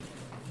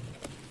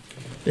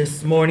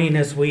This morning,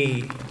 as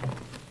we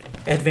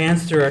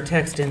advance through our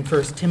text in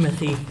 1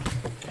 Timothy,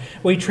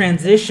 we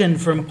transition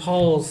from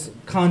Paul's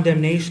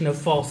condemnation of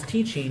false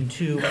teaching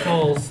to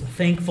Paul's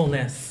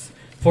thankfulness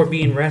for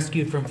being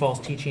rescued from false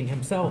teaching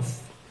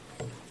himself.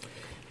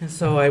 And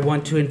so I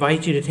want to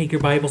invite you to take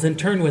your Bibles and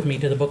turn with me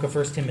to the book of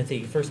 1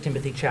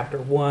 Timothy chapter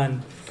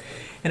 1.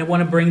 And I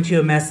want to bring to you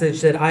a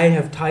message that I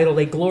have titled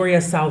A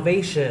Glorious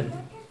Salvation,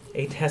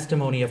 a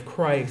Testimony of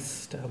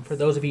Christ. For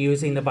those of you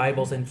using the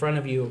Bibles in front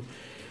of you,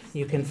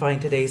 you can find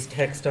today's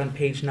text on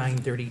page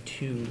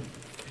 932.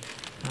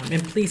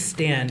 And please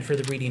stand for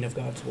the reading of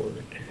God's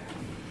Word.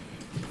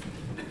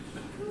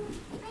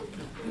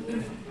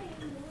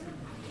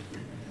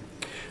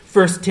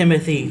 First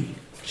Timothy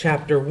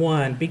chapter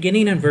 1,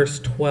 beginning in verse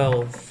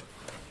 12.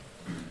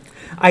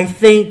 I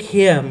thank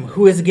him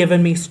who has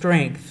given me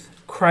strength,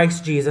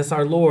 Christ Jesus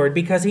our Lord,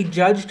 because he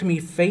judged me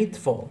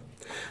faithful,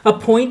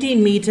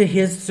 appointing me to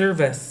his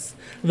service.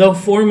 Though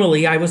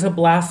formerly I was a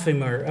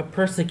blasphemer, a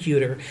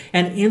persecutor,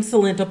 an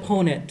insolent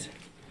opponent,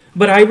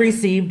 but I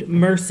received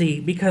mercy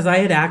because I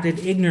had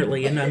acted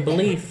ignorantly in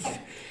unbelief.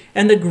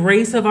 And the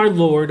grace of our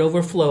Lord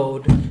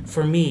overflowed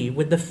for me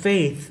with the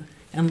faith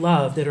and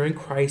love that are in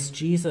Christ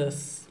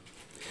Jesus.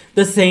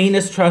 The saying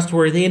is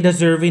trustworthy and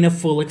deserving of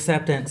full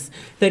acceptance,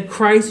 that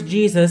Christ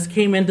Jesus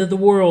came into the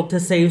world to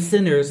save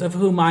sinners, of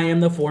whom I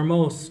am the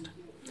foremost.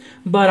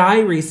 But I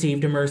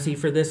received mercy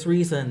for this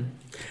reason,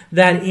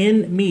 that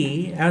in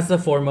me, as the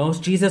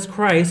foremost, Jesus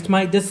Christ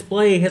might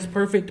display his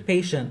perfect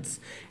patience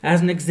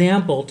as an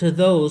example to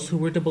those who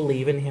were to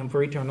believe in him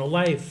for eternal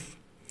life.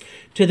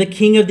 To the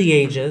King of the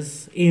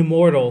ages,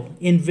 immortal,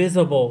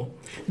 invisible,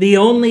 the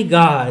only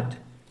God,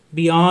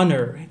 be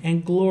honor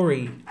and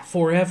glory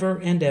forever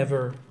and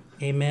ever.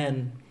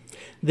 Amen.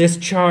 This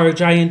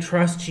charge I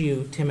entrust to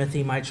you,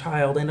 Timothy, my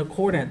child, in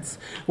accordance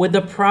with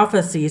the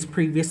prophecies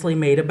previously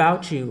made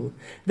about you,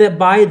 that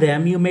by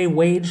them you may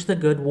wage the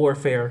good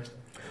warfare,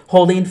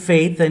 holding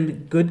faith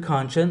and good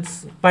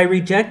conscience. By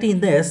rejecting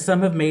this,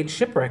 some have made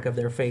shipwreck of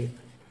their faith.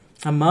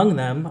 Among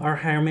them are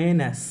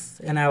Hymenaeus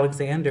and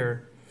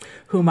Alexander,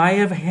 whom I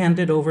have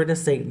handed over to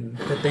Satan,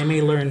 that they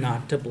may learn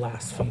not to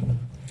blaspheme.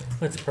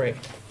 Let's pray.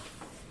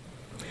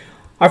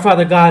 Our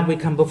Father God, we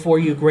come before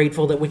you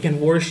grateful that we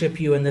can worship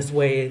you in this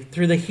way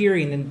through the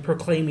hearing and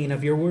proclaiming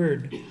of your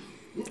word.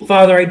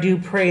 Father, I do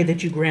pray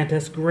that you grant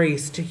us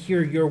grace to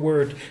hear your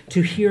word,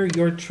 to hear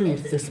your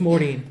truth this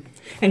morning,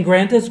 and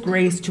grant us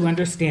grace to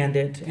understand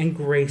it and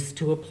grace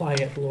to apply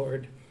it,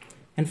 Lord.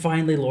 And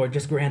finally, Lord,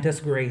 just grant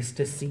us grace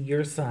to see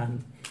your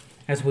Son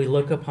as we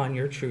look upon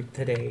your truth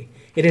today.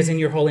 It is in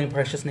your holy and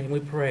precious name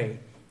we pray.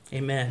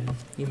 Amen.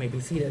 You may be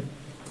seated.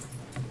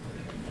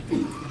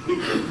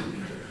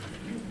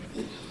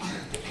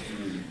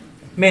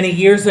 Many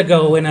years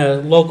ago in a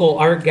local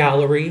art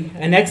gallery,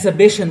 an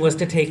exhibition was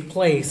to take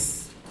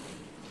place.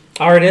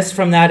 Artists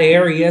from that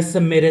area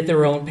submitted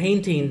their own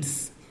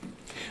paintings.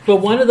 But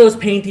one of those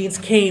paintings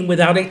came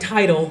without a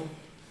title.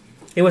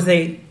 It was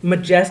a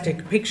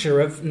majestic picture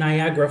of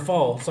Niagara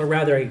Falls, or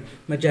rather a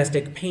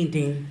majestic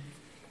painting.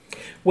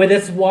 With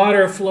its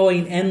water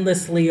flowing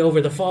endlessly over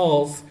the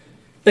falls,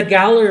 the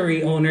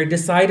gallery owner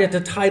decided to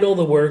title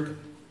the work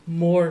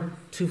More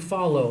to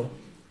Follow.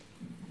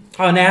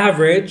 On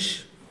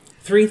average,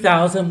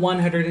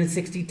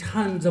 3,160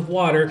 tons of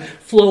water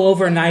flow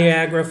over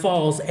Niagara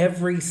Falls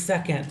every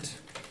second.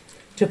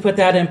 To put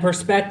that in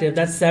perspective,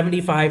 that's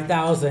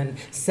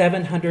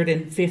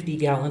 75,750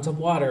 gallons of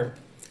water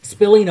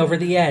spilling over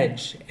the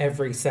edge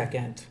every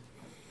second.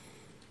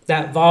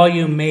 That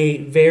volume may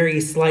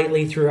vary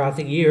slightly throughout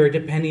the year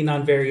depending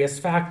on various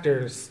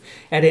factors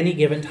at any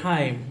given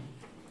time.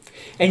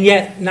 And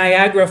yet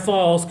Niagara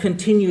Falls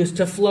continues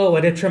to flow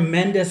at a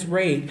tremendous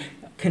rate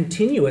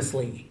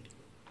continuously.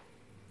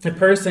 A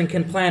person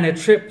can plan a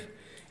trip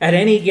at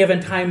any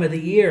given time of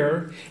the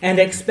year and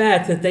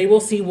expect that they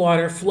will see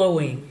water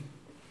flowing.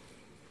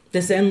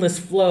 This endless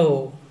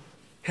flow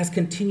has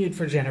continued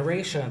for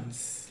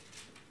generations.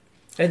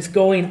 It's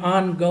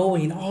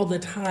ongoing all the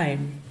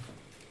time.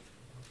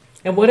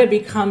 And what it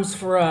becomes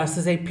for us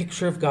is a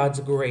picture of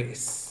God's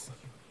grace.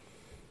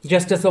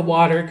 Just as the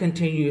water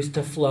continues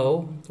to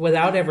flow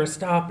without ever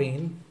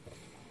stopping,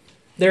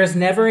 there is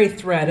never a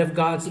thread of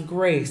God's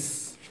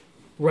grace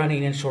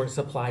running in short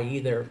supply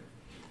either.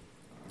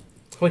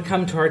 We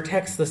come to our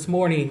text this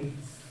morning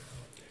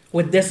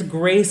with this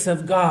grace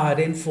of God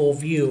in full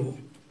view.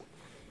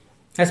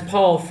 As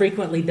Paul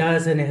frequently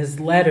does in his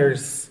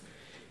letters,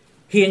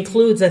 he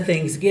includes a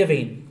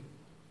thanksgiving.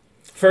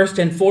 First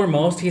and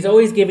foremost, he's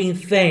always giving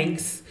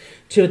thanks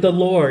to the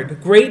Lord,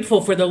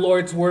 grateful for the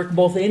Lord's work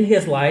both in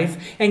his life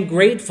and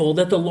grateful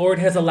that the Lord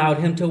has allowed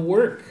him to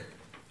work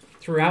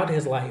throughout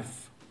his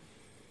life.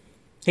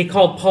 He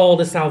called Paul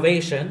to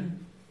salvation,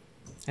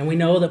 and we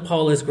know that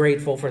Paul is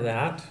grateful for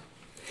that.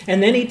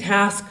 And then he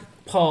tasked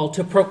Paul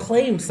to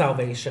proclaim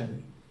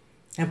salvation.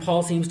 And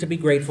Paul seems to be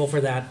grateful for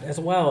that as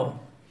well.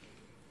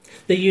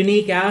 The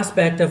unique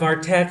aspect of our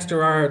text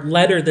or our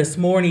letter this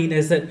morning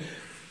is that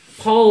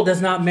Paul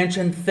does not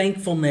mention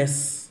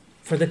thankfulness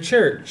for the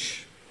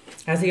church.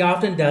 as he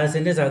often does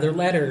in his other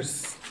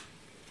letters.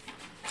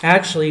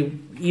 Actually,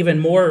 even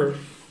more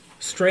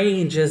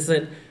strange is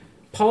that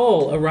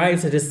Paul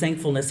arrives at his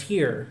thankfulness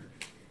here.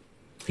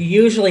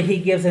 Usually he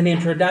gives an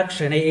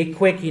introduction, a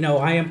quick,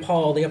 I am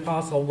Paul, the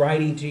apostle,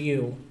 writing to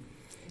you.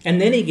 And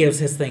then he gives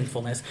his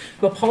thankfulness.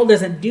 But Paul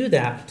doesn't do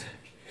that.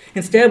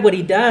 Instead, what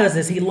he does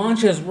is he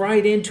launches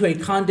right into a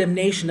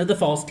condemnation of the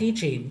false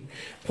teaching,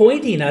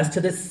 pointing us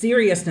to the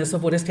seriousness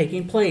of what is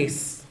taking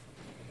place.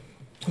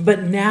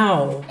 But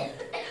now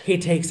he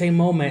takes a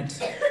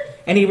moment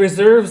and he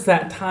reserves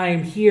that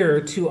time here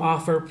to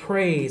offer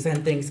praise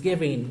and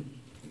thanksgiving.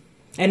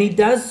 And he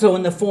does so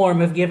in the form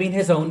of giving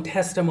his own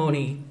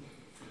testimony.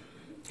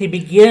 He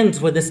begins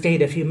with a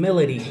state of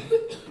humility.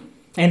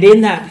 And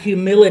in that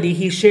humility,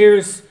 he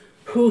shares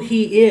who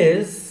he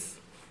is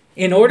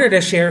in order to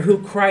share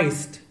who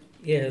Christ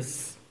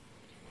is.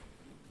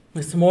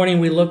 This morning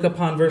we look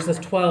upon verses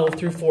 12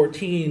 through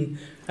 14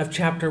 of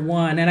chapter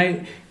 1. And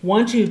I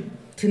want you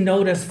to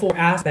notice 4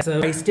 aspects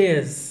of Christ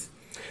is.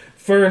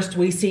 First,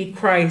 we see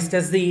Christ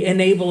as the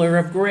enabler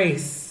of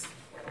grace.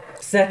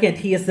 Second,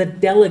 he is the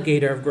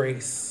delegator of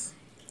grace.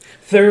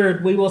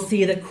 Third, we will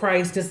see that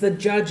Christ is the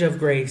judge of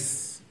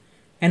grace.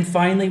 And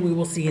finally, we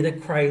will see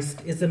that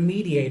Christ is the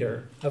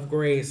mediator of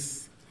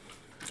grace.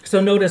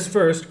 So notice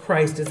first,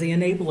 Christ is the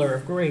enabler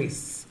of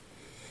grace.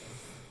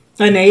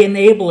 An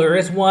enabler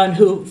is one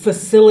who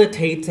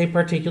facilitates a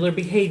particular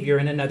behavior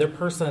in another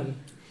person.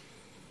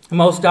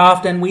 Most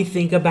often we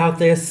think about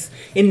this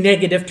in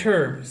negative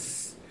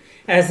terms,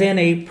 as in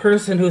a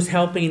person who's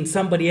helping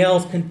somebody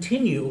else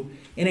continue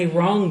in a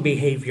wrong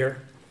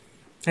behavior.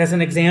 As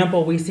an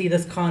example, we see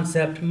this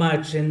concept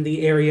much in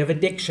the area of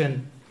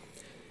addiction.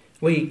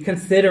 We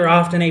consider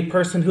often a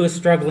person who is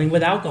struggling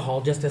with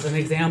alcohol, just as an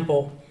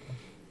example.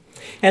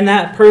 And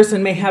that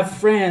person may have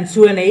friends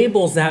who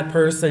enables that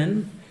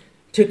person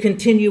to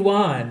continue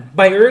on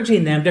by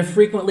urging them to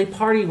frequently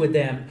party with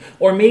them,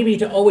 or maybe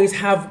to always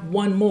have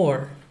one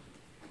more.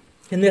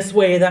 In this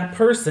way, that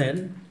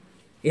person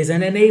is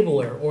an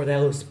enabler, or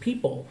those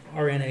people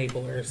are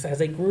enablers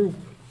as a group.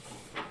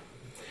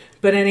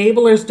 But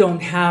enablers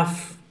don't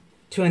have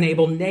to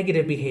enable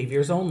negative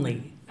behaviors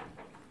only.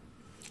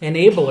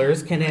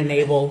 Enablers can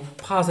enable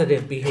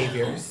positive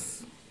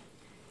behaviors.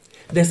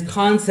 This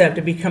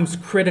concept becomes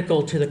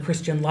critical to the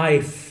Christian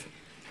life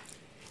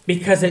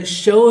because it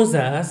shows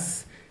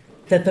us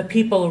that the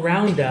people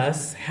around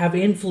us have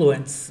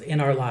influence in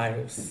our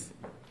lives.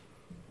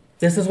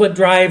 This is what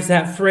drives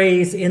that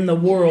phrase, in the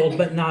world,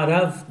 but not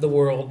of the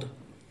world.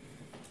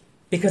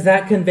 Because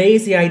that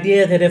conveys the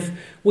idea that if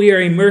we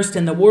are immersed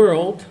in the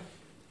world,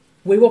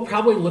 we will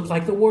probably look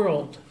like the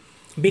world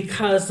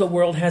because the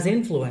world has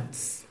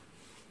influence.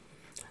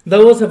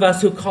 Those of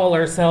us who call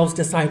ourselves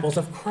disciples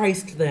of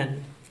Christ,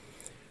 then,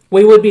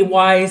 we would be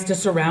wise to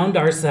surround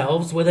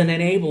ourselves with an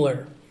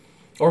enabler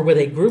or with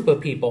a group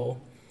of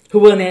people who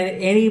will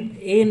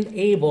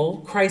enable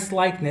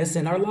Christ-likeness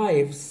in our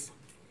lives.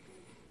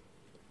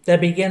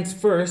 That begins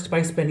first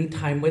by spending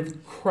time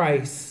with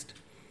Christ,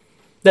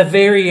 the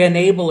very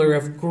enabler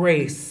of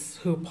grace,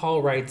 who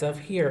Paul writes of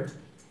here.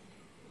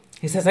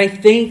 He says, I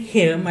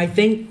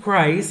thank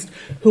Christ,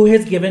 who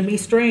has given me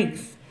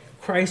strength,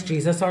 Christ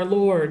Jesus our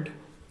Lord.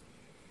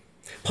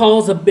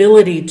 Paul's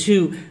ability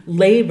to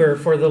labor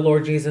for the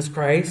Lord Jesus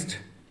Christ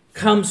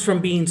comes from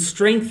being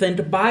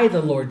strengthened by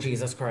the Lord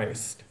Jesus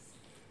Christ.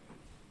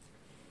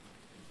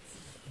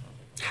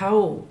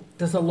 How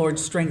does the Lord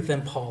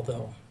strengthen Paul,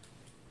 though?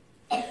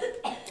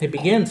 It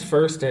begins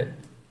first at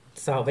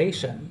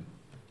salvation.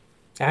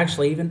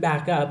 Actually, even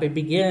back up, it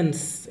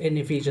begins in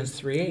Ephesians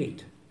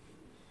 3:8.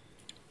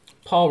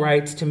 Paul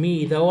writes to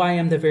me, though I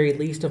am the very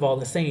least of all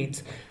the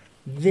saints,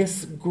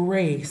 this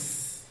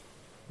grace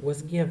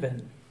was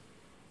given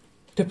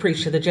to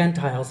preach to the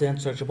Gentiles the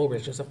unsearchable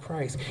riches of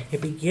Christ.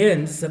 It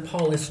begins that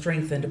Paul is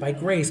strengthened by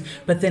grace,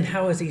 but then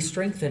how is he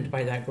strengthened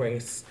by that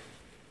grace?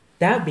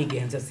 That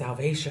begins at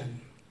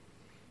salvation.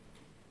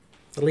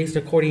 At least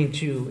according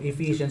to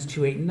Ephesians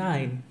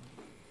 2:8-9.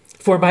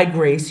 For by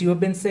grace you have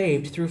been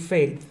saved through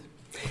faith.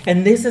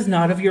 And this is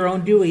not of your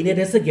own doing. It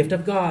is a gift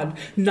of God,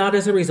 not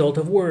as a result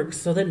of works,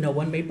 so that no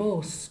one may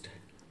boast.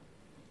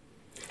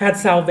 At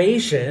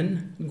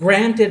salvation,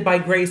 granted by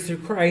grace through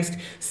Christ,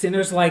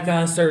 sinners like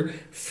us are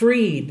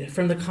freed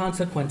from the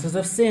consequences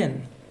of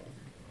sin.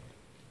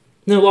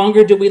 No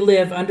longer do we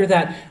live under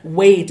that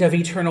weight of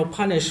eternal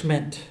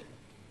punishment.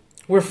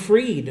 We're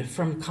freed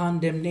from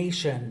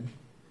condemnation.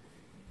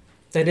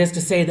 That is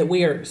to say that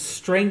we are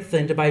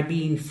strengthened by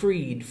being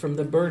freed from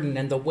the burden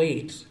and the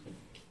weight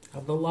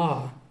of the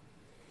law.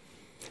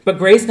 But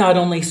grace not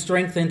only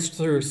strengthens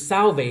through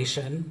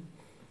salvation,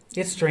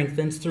 it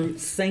strengthens through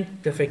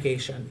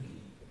sanctification.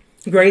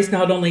 Grace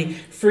not only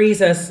frees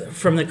us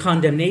from the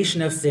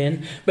condemnation of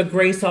sin, but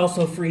grace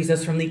also frees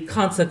us from the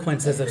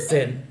consequences of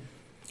sin,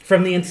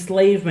 from the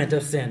enslavement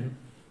of sin.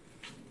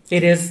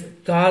 It is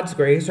God's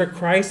grace, or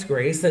Christ's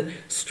grace, that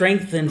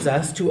strengthens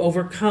us to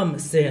overcome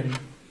sin.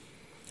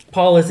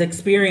 Paul has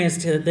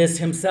experienced this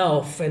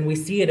himself, and we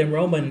see it in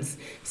Romans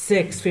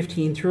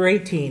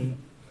 6:15-18.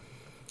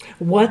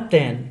 What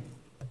then?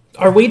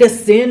 Are we to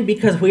sin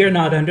because we are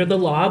not under the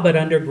law but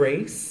under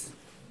grace?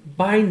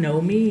 By no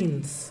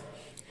means.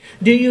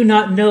 Do you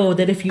not know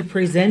that if you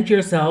present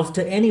yourselves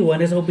to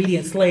anyone as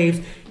obedient slaves,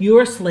 you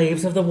are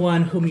slaves of the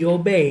one whom you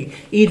obey,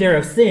 either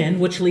of sin,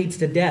 which leads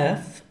to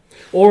death,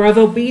 or of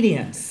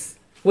obedience,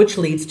 which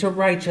leads to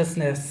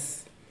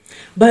righteousness?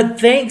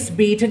 But thanks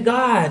be to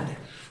God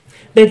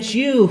that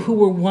you who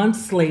were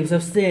once slaves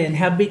of sin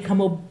have become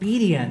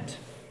obedient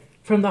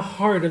from the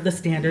heart of the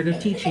standard of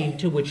teaching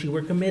to which you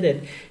were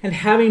committed, and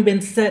having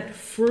been set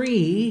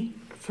free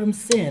from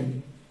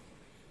sin,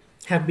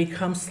 have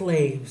become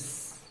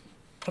slaves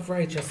of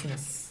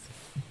righteousness.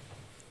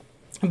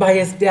 By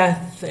his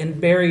death and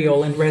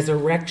burial and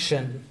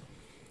resurrection,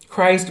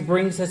 Christ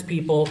brings his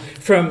people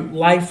from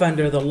life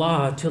under the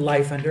law to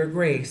life under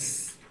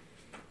grace.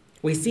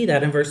 We see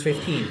that in verse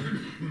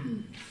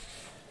 15.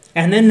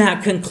 And then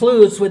that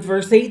concludes with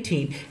verse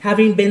 18.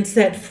 Having been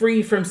set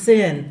free from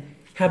sin,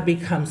 have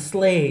become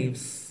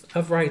slaves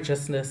of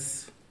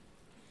righteousness.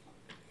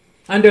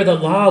 Under the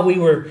law, we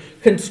were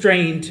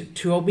constrained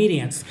to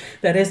obedience.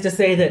 That is to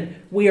say that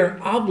we are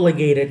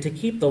obligated to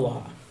keep the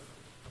law.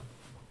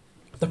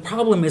 The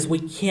problem is we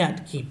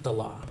can't keep the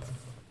law.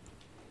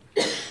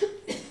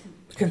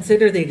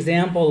 Consider the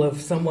example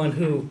of someone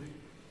who,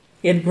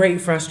 in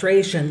great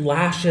frustration,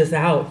 lashes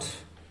out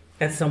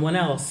at someone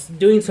else,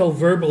 doing so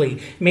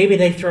verbally. Maybe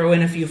they throw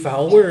in a few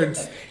foul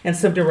words and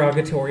some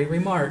derogatory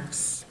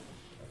remarks.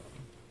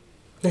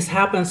 This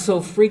happens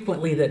so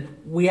frequently that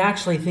we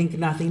actually think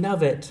nothing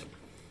of it.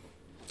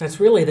 That's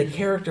really the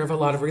character of a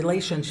lot of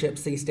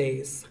relationships these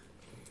days.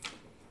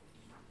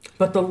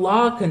 But the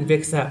law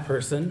convicts that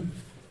person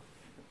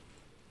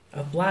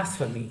of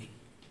blasphemy.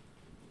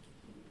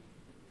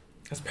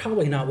 That's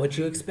probably not what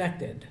you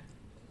expected.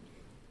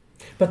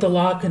 But the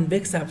law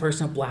convicts that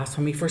person of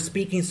blasphemy for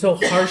speaking so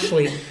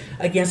harshly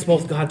against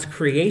both God's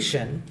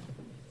creation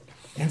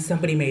and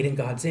somebody made in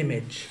God's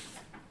image.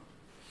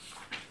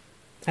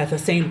 At the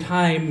same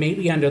time,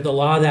 maybe under the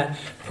law, that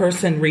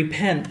person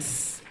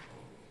repents.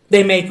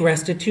 They make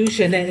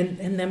restitution,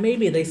 and then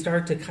maybe they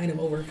start to kind of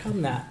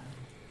overcome that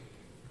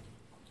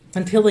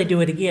until they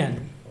do it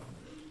again.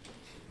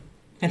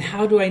 And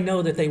how do I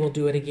know that they will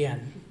do it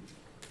again?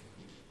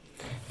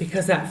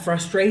 Because that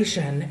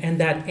frustration and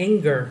that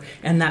anger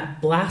and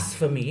that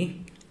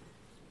blasphemy,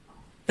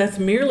 that's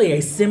merely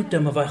a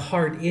symptom of a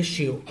heart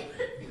issue.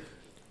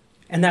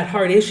 And that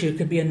heart issue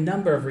could be a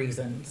number of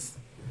reasons.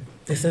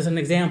 This is an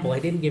example. I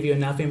didn't give you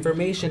enough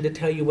information to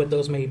tell you what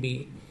those may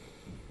be.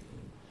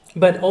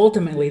 But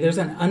ultimately, there's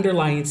an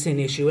underlying sin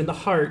issue in the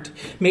heart.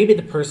 Maybe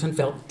the person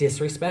felt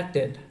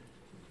disrespected.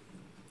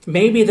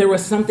 Maybe there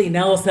was something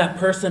else that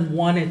person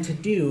wanted to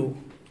do,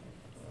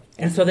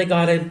 and so they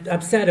got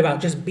upset about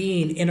just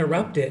being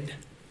interrupted.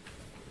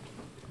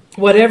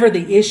 Whatever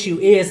the issue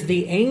is,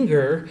 the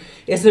anger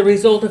is the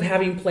result of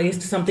having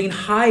placed something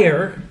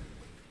higher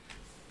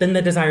than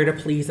the desire to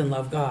please and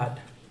love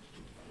God.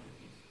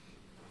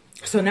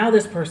 So now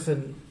this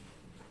person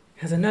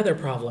has another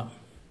problem.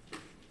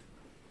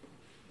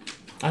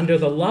 Under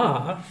the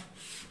law,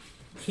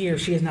 he or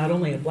she is not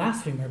only a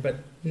blasphemer, but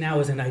now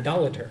is an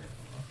idolater.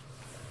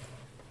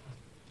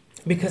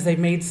 Because they've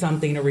made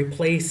something or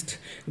replaced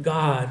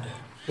God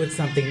with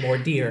something more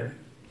dear.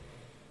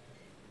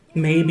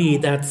 Maybe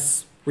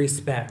that's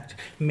respect.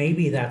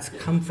 Maybe that's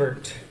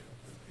comfort.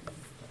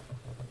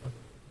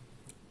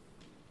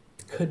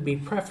 Could be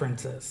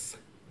preferences.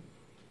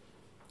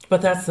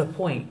 But that's the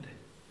point.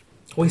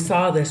 We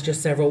saw this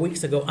just several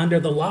weeks ago. Under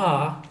the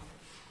law,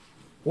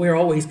 we're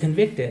always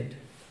convicted.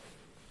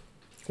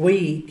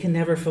 We can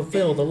never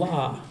fulfill the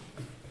law.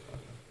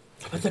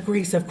 But the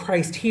grace of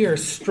Christ here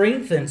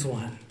strengthens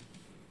one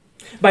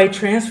by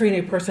transferring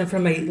a person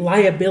from a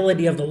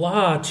liability of the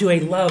law to a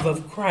love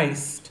of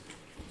Christ.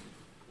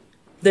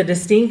 The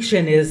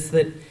distinction is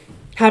that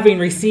having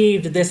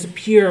received this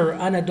pure,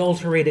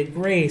 unadulterated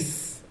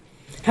grace,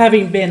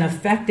 having been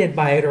affected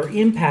by it or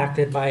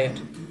impacted by it,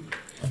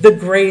 the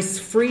grace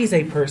frees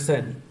a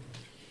person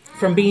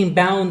from being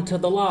bound to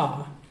the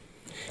law.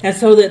 And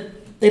so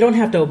that they don't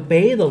have to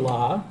obey the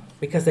law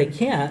because they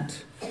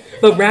can't,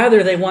 but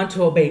rather they want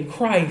to obey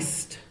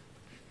Christ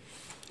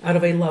out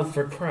of a love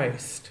for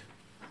Christ.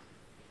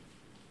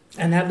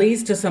 And that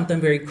leads to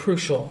something very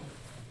crucial.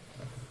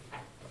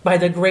 By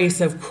the grace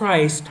of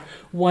Christ,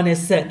 one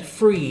is set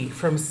free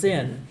from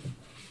sin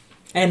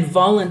and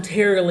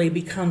voluntarily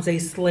becomes a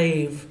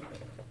slave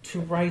to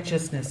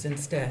righteousness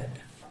instead.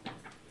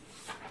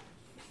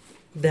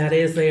 That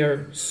is, they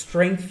are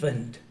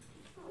strengthened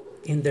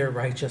in their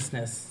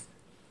righteousness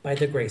by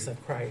the grace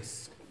of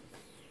Christ.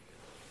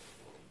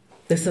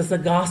 This is the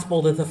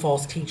gospel that the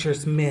false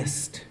teachers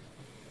missed.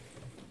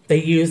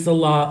 They used the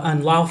law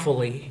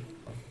unlawfully,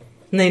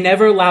 and they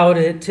never allowed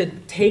it to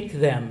take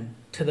them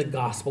to the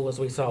gospel, as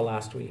we saw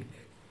last week.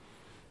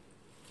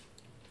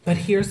 But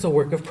here's the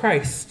work of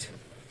Christ.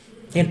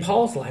 In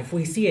Paul's life,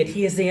 we see it.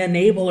 He is the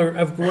enabler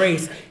of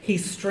grace. He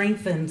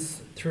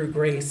strengthens through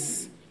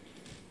grace.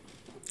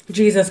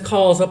 Jesus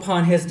calls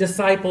upon his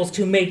disciples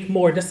to make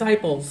more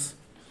disciples.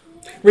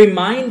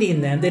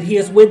 reminding them that he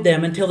is with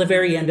them until the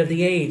very end of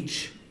the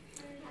age.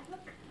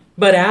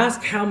 But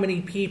ask how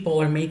many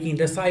people are making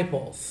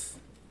disciples.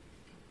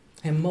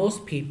 And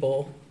most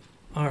people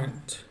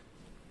aren't.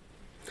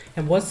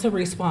 And what's the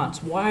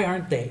response? Why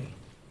aren't they?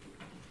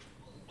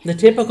 The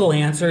typical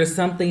answer is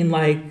something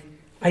like,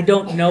 I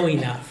don't know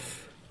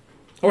enough,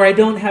 or I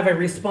don't have a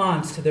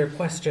response to their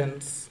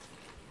questions.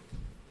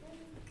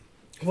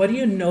 What do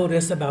you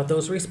notice about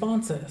those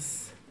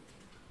responses?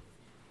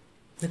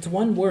 It's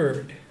one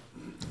word.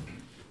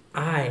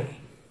 I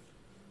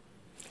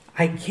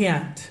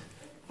can't.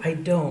 I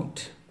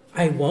don't.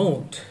 I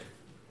won't.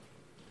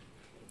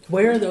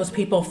 Where are those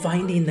people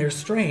finding their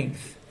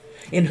strength?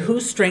 In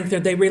whose strength are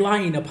they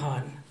relying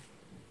upon?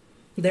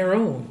 Their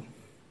own.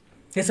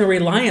 It's a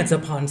reliance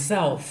upon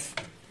self.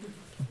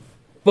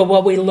 But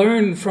what we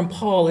learn from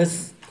Paul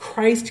is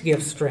Christ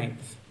gives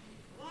strength.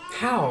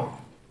 How?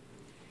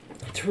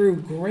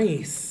 Through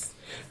grace.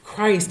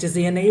 Christ is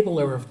the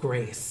enabler of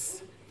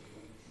grace.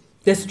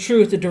 This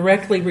truth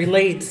directly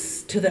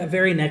relates to that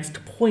very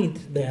next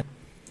point then,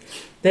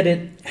 that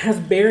it has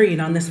bearing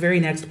on this very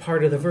next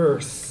part of the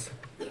verse.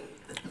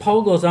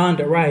 Paul goes on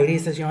to write, he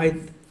says, I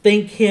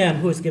thank him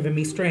who has given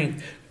me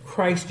strength,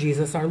 Christ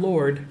Jesus our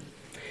Lord,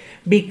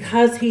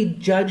 because he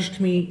judged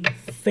me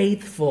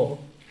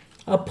faithful,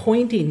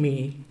 appointing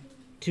me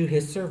to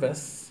his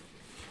service.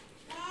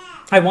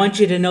 I want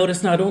you to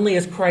notice not only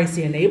is Christ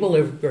the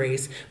enabler of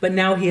grace, but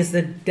now he is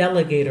the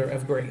delegator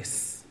of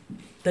grace.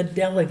 The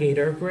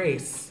delegator of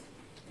grace.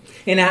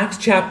 In Acts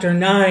chapter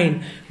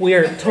 9, we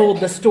are told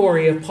the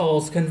story of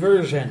Paul's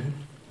conversion.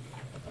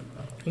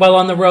 While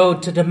on the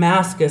road to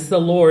Damascus, the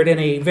Lord, in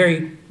a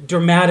very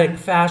dramatic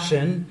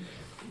fashion,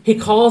 he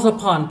calls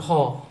upon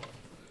Paul,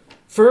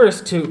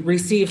 first to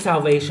receive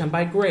salvation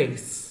by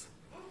grace.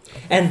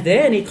 And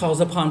then he calls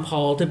upon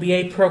Paul to be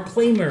a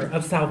proclaimer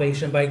of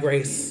salvation by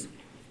grace.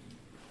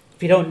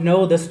 If you don't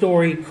know the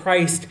story,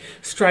 Christ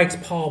strikes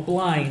Paul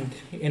blind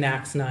in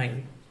Acts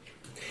 9.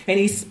 And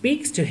he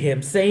speaks to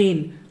him,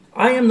 saying,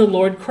 I am the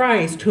Lord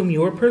Christ, whom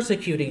you are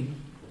persecuting.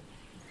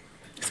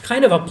 It's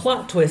kind of a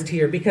plot twist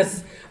here,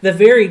 because the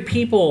very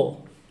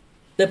people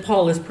that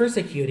Paul is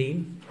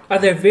persecuting are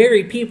the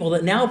very people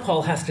that now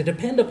Paul has to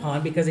depend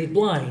upon because he's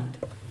blind.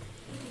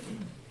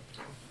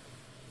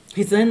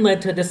 He's then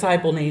led to a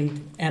disciple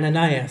named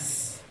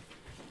Ananias,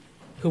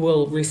 who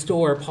will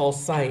restore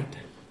Paul's sight.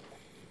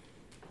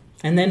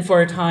 And then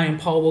for a time,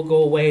 Paul will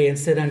go away and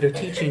sit under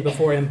teaching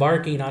before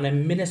embarking on a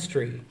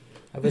ministry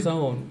of his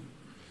own.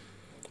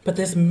 But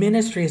this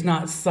ministry is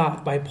not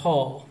sought by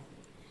Paul.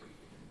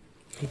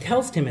 He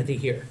tells Timothy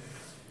here,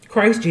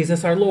 Christ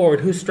Jesus our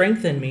Lord, who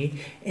strengthened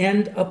me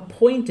and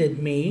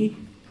appointed me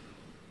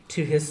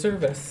to his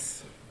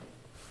service.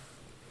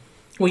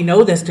 We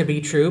know this to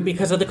be true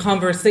because of the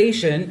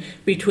conversation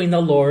between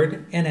the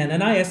Lord and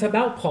Ananias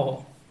about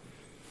Paul.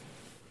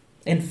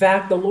 In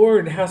fact, the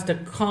Lord has to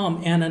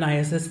calm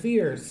Ananias'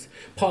 fears.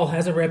 Paul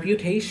has a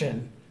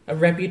reputation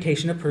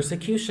of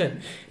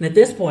persecution. And at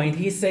this point,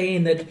 he's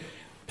saying that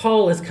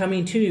Paul is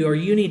coming to you, or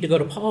you need to go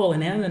to Paul,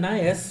 and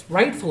Ananias,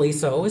 rightfully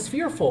so, is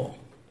fearful.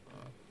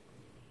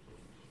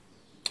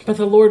 But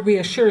the Lord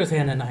reassures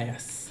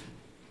Ananias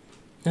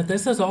that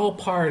this is all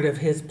part of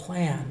his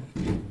plan.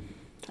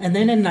 And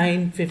then in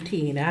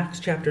 9:15, Acts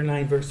chapter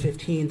 9, verse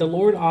 15, the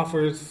Lord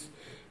offers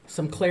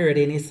some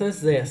clarity, and he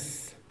says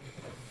this,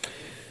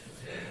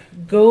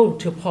 Go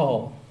to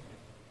Paul,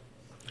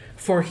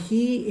 for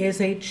he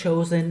is a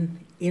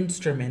chosen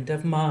instrument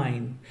of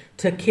mine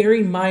to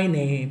carry my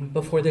name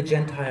before the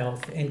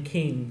Gentiles and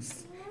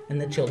kings and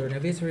the children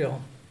of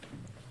Israel.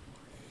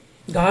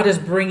 God is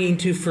bringing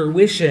to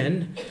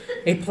fruition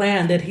a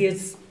plan that he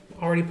has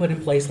already put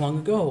in place long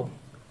ago.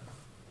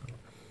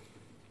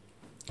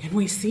 And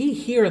we see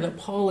here that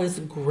Paul is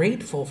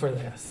grateful for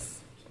this.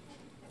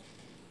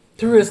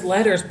 Through his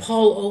letters,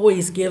 Paul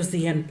always gives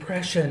the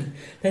impression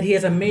that he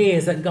is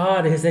amazed that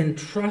God has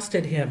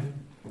entrusted him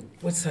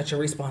with such a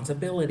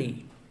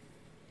responsibility.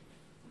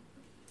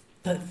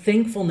 The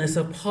thankfulness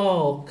of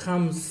Paul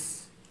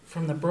comes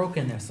from the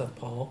brokenness of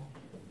Paul.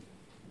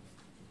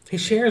 He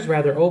shares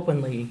rather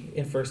openly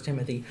in 1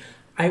 Timothy,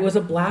 I was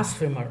a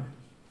blasphemer.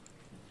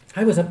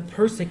 I was a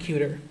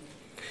persecutor.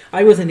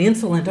 I was an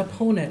insolent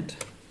opponent.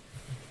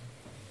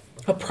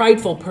 A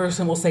prideful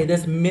person will say,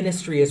 this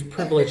ministry is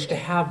privileged to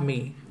have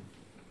me.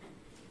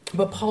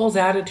 But Paul's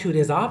attitude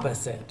is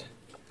opposite.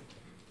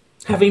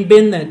 Having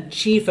been the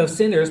chief of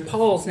sinners,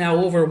 Paul's now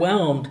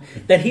overwhelmed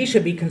that he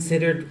should be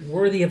considered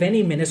worthy of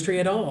any ministry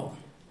at all.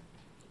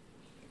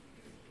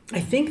 I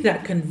think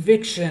that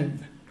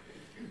conviction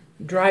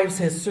drives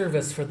his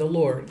service for the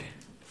Lord.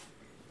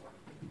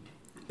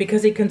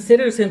 Because he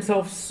considers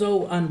himself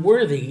so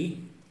unworthy,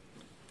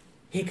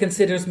 he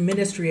considers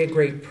ministry a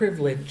great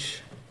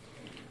privilege.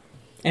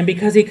 And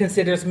because he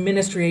considers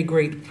ministry a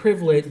great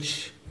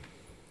privilege,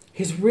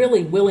 he's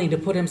really willing to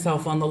put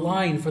himself on the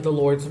line for the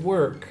Lord's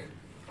work.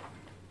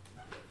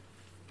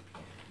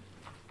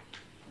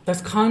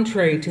 That's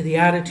contrary to the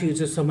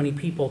attitudes of so many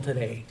people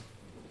today.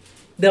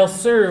 They'll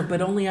serve,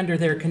 but only under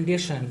their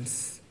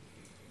conditions.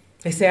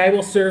 They say, I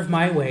will serve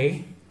my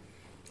way.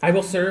 I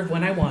will serve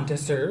when I want to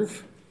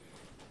serve.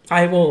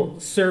 I will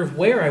serve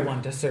where I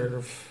want to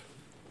serve.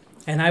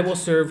 And I will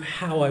serve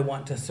how I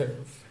want to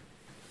serve.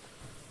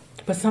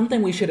 But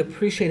something we should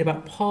appreciate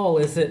about Paul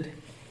is that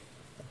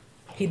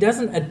he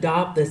doesn't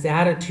adopt this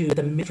attitude,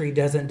 the ministry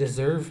doesn't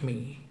deserve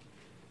me.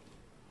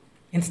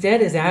 Instead,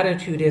 his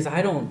attitude is,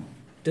 I don't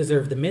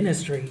deserve the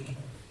ministry.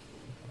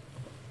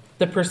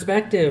 The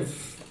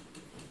perspective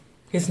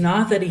is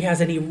not that he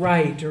has any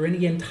right or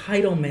any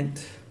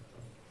entitlement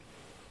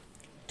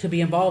to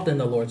be involved in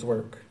the Lord's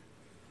work,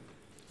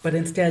 but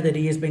instead that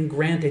he has been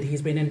granted,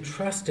 he's been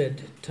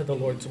entrusted to the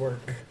Lord's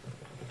work.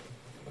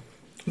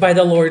 By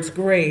the Lord's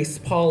grace,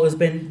 Paul has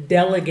been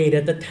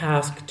delegated the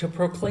task to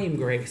proclaim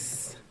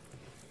grace.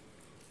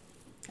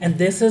 And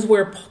this is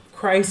where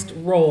Christ's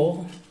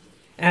role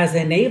as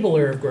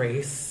enabler of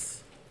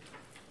grace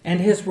and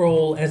his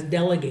role as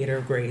delegator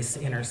of grace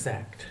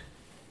intersect.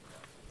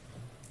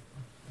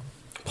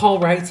 Paul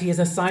writes he is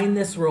assigned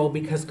this role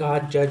because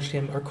God judged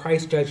him, or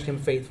Christ judged him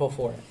faithful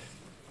for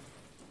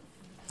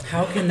it.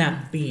 How can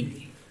that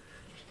be?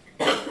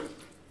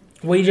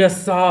 We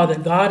just saw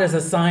that God has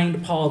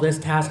assigned Paul this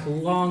task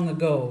long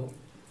ago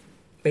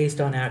based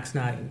on Acts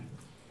 9.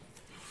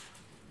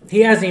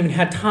 He hasn't even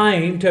had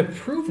time to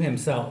prove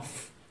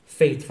himself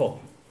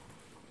faithful.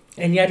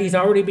 And yet he's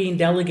already being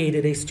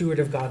delegated a steward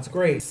of God's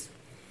grace.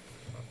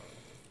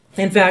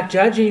 In fact,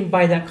 judging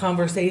by that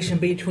conversation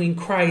between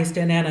Christ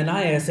and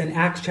Ananias in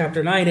Acts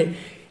chapter 9,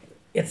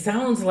 it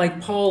sounds like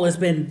Paul has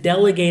been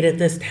delegated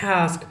this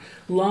task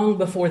long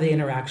before the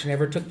interaction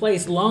ever took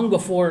place, long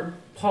before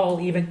Paul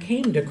even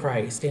came to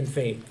Christ in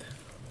faith.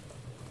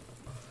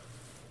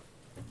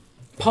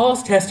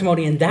 Paul's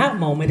testimony in that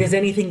moment is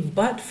anything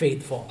but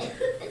faithful.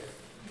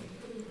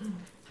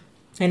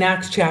 In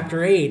Acts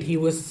chapter 8, he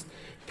was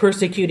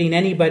persecuting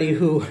anybody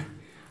who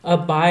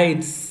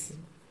abides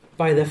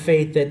by the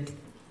faith that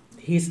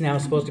he's now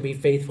supposed to be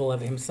faithful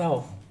of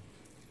himself.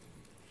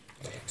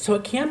 So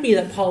it can't be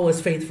that Paul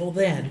was faithful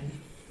then.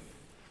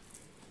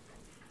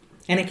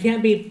 And it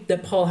can't be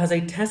that Paul has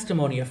a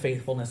testimony of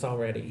faithfulness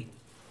already.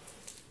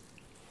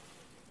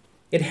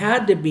 It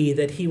had to be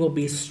that he will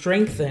be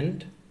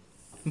strengthened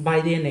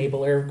by the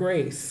enabler of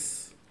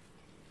grace,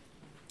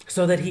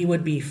 so that he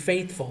would be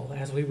faithful,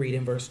 as we read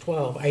in verse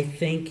 12. I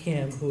thank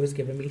him who has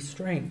given me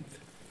strength.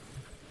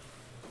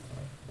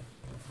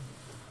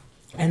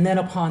 And then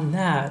upon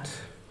that,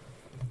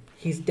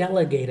 he's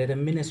delegated a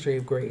ministry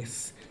of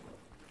grace.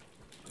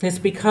 This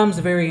becomes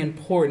very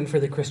important for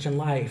the Christian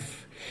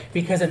life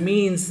because it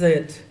means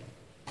that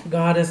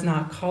God is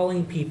not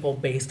calling people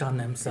based on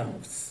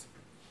themselves.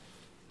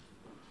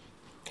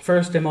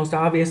 First and most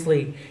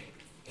obviously,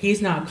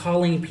 he's not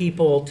calling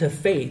people to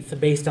faith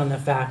based on the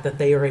fact that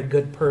they are a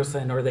good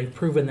person or they've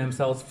proven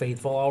themselves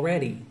faithful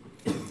already.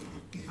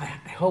 I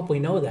hope we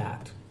know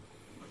that.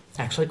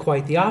 Actually,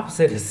 quite the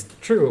opposite is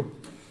true.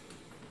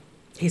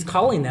 He's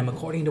calling them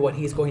according to what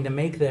he's going to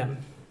make them.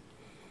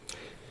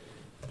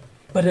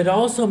 But it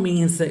also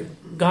means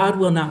that God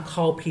will not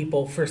call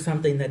people for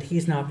something that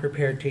he's not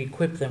prepared to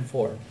equip them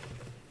for.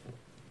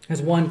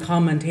 As one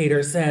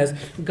commentator says,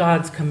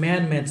 God's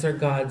commandments are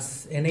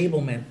God's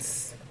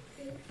enablements.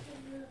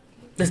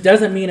 This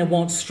doesn't mean it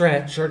won't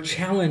stretch or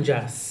challenge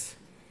us.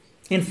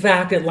 In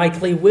fact, it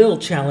likely will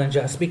challenge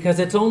us because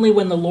it's only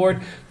when the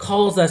Lord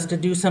calls us to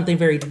do something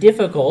very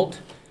difficult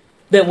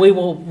that we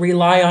will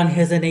rely on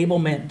his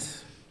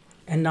enablement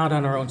and not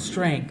on our own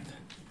strength.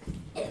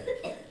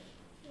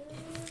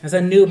 As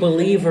a new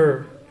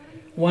believer,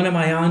 one of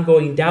my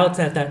ongoing doubts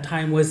at that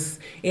time was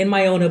in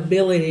my own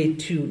ability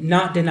to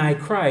not deny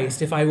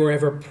Christ if I were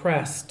ever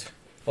pressed,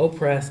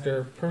 oppressed,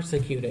 or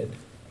persecuted.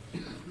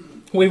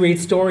 We read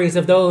stories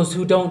of those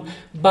who don't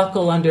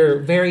buckle under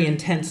very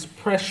intense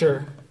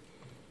pressure.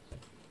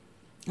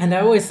 And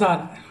I always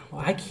thought,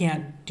 well, I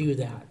can't do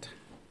that.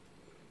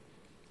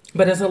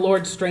 But as the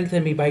Lord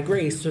strengthened me by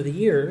grace through the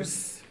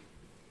years,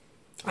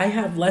 I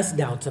have less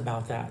doubts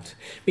about that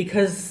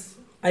because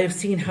I have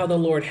seen how the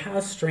Lord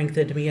has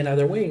strengthened me in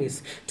other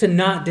ways to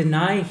not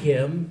deny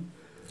him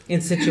in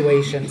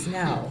situations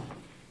now,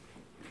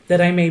 that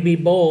I may be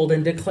bold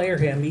and declare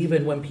him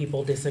even when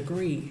people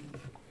disagree.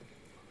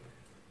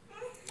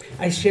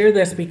 I share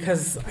this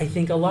because I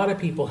think a lot of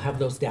people have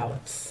those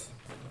doubts.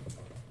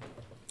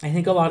 I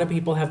think a lot of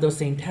people have those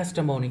same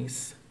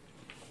testimonies.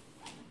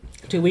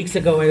 2 weeks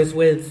ago, I was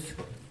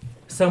with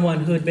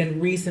someone who had been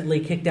recently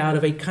kicked out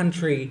of a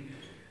country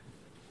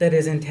that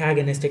is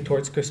antagonistic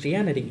towards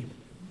Christianity.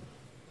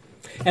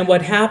 And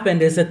what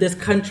happened is that this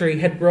country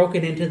had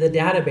broken into the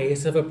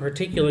database of a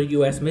particular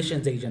U.S.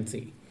 missions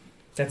agency.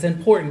 That's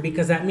important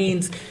because that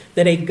means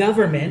that a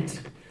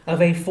government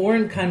of a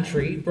foreign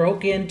country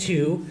broke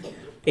into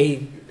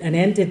an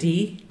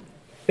entity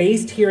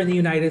based here in the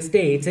United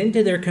States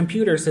into their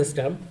computer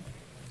system,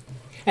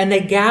 and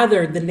they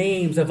gathered the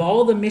names of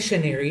all the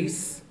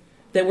missionaries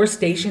that were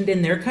stationed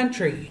in their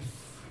country.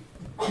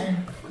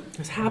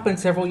 This happened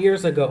several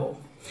years ago.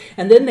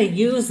 And then they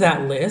used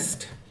that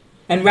list,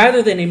 and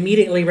rather than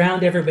immediately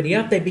round everybody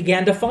up, they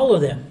began to follow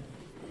them.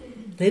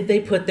 They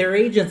put their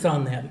agents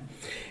on them.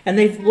 And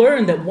they've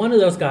learned that one of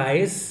those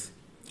guys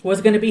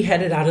was going to be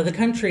headed out of the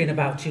country in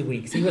about 2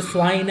 weeks. He was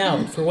flying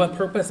out. For what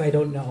purpose? I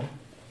don't know.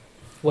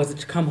 Was it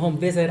to come home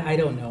visit? I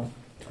don't know.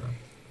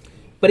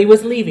 But he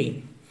was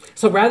leaving.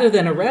 So rather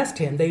than arrest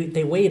him,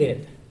 they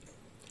waited.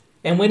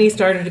 And when he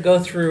started to go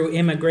through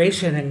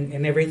immigration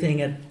and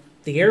everything at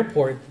the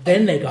airport,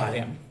 then they got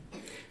him.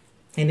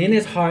 And in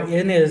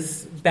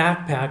his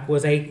backpack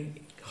was a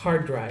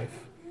hard drive,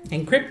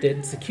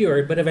 encrypted,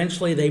 secured, but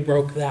eventually they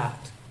broke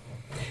that.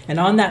 And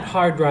on that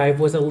hard drive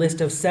was a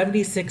list of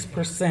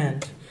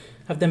 76%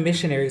 of the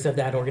missionaries of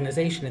that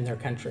organization in their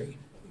country.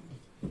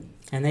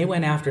 And they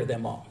went after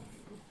them all.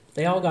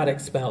 They all got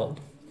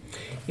expelled.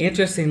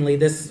 Interestingly,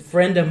 this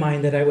friend of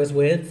mine that I was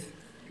with,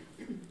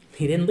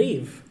 he didn't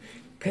leave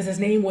because his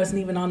name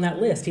wasn't even on that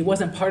list. He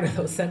wasn't part of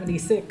those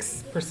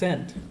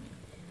 76%.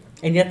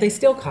 And yet they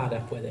still caught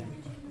up with him.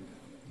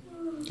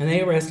 And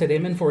they arrested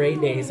him, and for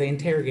 8 days they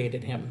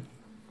interrogated him.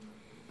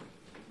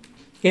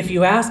 If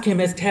you ask him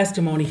his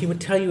testimony, he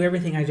would tell you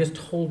everything I just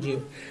told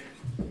you.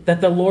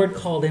 That the Lord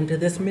called him to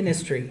this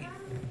ministry.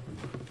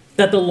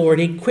 That the Lord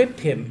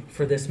equipped him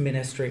for this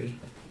ministry.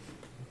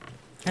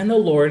 And the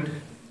Lord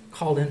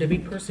called him to be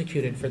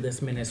persecuted for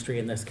this ministry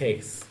in this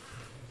case.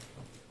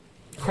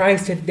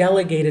 Christ had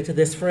delegated to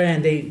this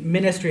friend a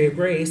ministry of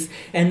grace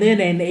and then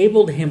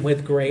enabled him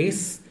with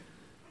grace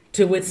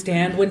to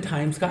withstand when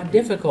times got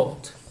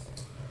difficult.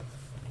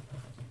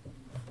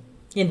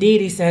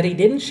 Indeed, he said he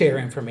didn't share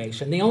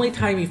information. The only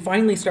time he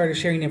finally started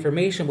sharing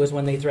information was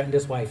when they threatened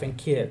his wife and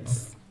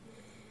kids.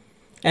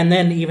 And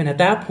then even at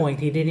that point,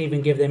 he didn't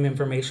even give them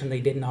information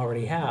they didn't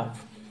already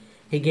have.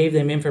 He gave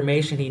them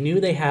information he knew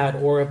they had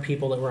or of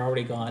people that were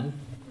already gone.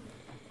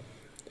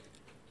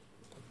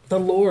 The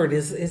Lord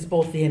is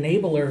both the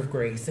enabler of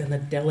grace and the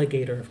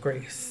delegator of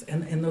grace.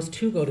 And those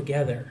two go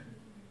together.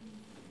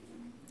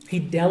 He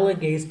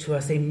delegates to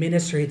us a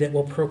ministry that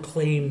will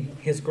proclaim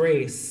his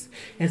grace.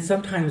 And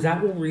sometimes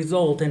that will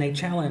result in a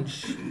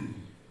challenge.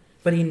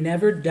 But he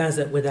never does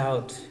it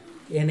without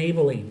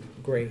enabling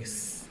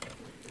grace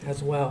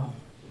as well.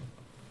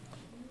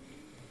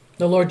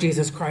 The Lord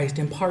Jesus Christ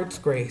imparts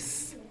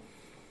grace,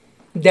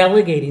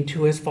 delegating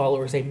to his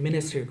followers a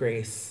ministry of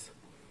grace.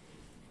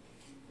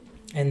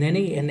 And then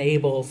he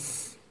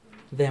enables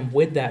them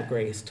with that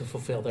grace to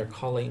fulfill their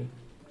calling.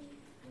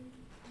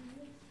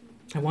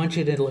 I want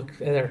you to look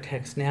at our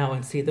text now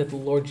and see that the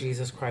Lord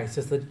Jesus Christ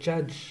is the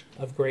judge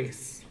of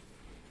grace.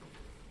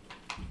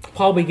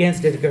 Paul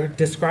begins to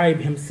describe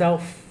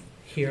himself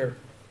here.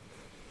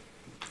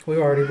 We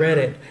already read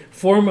it.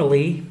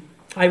 Formerly,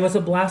 I was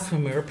a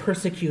blasphemer, a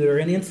persecutor,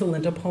 an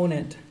insolent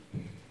opponent.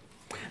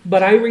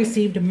 But I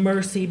received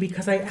mercy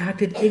because I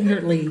acted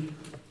ignorantly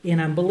in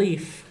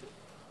unbelief.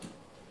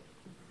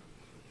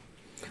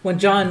 When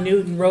John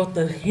Newton wrote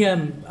the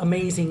hymn,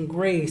 Amazing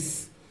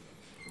Grace,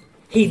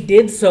 he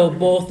did so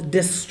both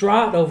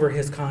distraught over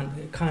his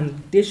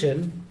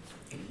condition,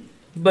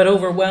 but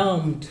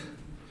overwhelmed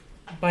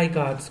by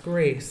God's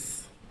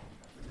grace.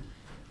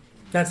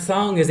 That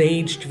song is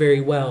aged very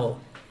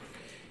well,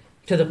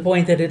 to the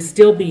point that it's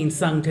still being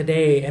sung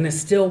today and is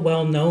still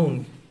well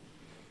known.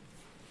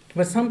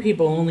 But some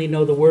people only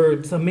know the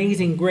words,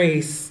 Amazing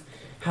Grace,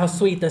 how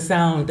sweet the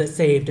sound that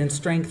saved and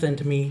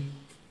strengthened me.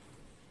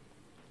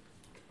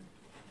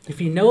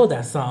 If you know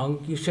that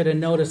song, you should have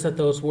noticed that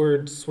those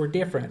words were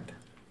different.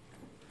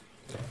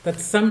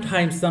 That's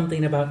sometimes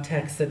something about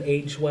texts that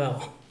age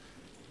well.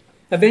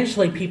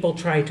 Eventually, people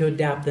try to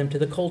adapt them to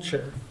the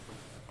culture.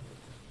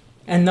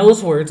 And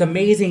those words,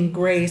 Amazing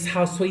Grace,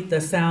 how sweet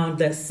the sound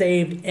that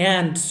saved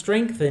and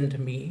strengthened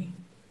me,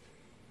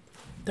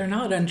 they're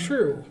not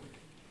untrue.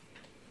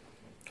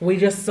 We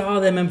just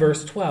saw them in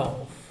verse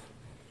 12,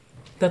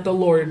 that the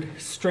Lord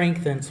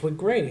strengthens with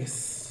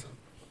grace.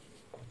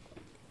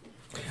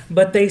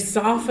 But they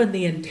soften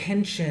the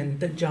intention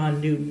that John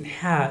Newton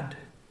had.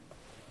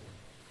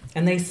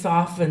 And they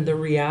softened the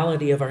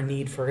reality of our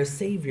need for a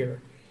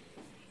Savior,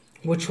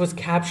 which was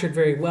captured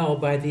very well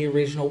by the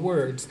original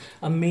words.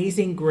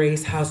 Amazing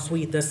grace, how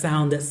sweet the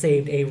sound that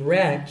saved a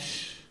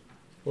wretch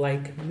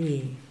like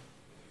me.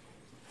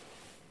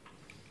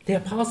 The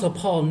Apostle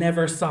Paul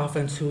never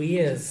softens who he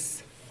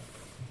is.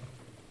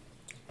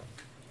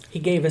 He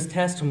gave his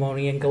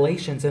testimony in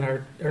Galatians in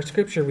our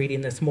scripture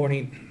reading this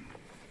morning.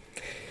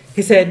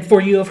 He said,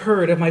 For you have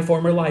heard of my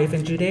former life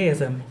in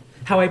Judaism,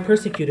 how I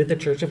persecuted the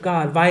church of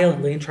God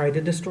violently and tried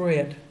to destroy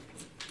it.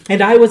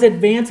 And I was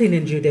advancing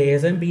in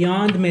Judaism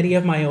beyond many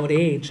of my own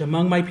age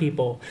among my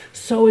people.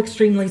 So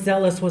extremely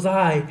zealous was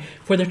I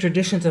for the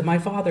traditions of my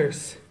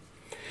fathers.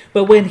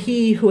 But when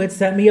he who had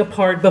set me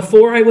apart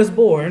before I was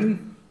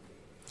born,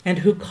 and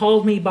who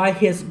called me by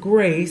his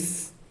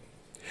grace,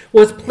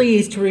 was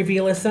pleased to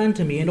reveal his Son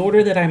to me in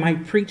order that I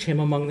might preach him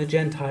among the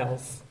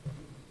Gentiles.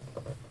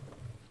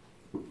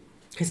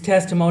 His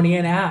testimony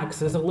in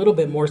Acts is a little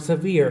bit more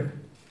severe.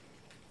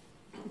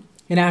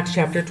 In Acts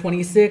chapter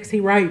 26, he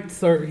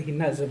writes, or he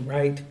doesn't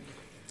write,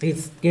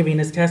 he's giving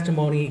his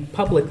testimony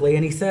publicly,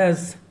 and he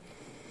says,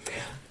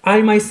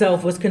 I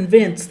myself was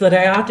convinced that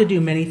I ought to do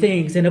many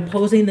things in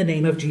opposing the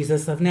name of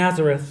Jesus of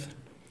Nazareth.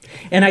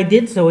 And I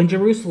did so in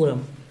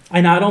Jerusalem. I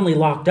not only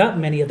locked up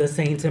many of the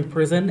saints in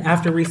prison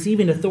after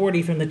receiving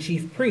authority from the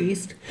chief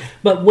priest,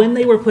 but when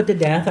they were put to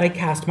death, I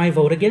cast my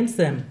vote against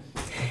them.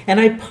 And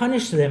I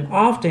punished them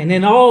often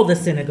in all the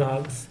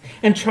synagogues,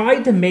 and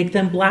tried to make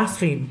them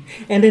blaspheme.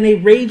 And in a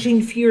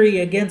raging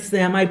fury against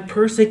them, I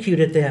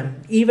persecuted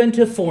them, even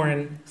to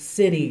foreign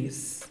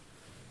cities.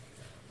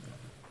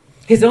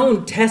 His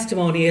own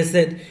testimony is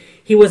that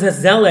he was a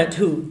zealot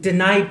who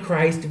denied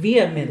Christ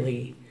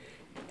vehemently.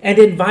 And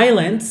in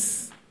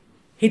violence,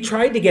 he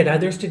tried to get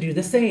others to do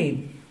the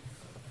same.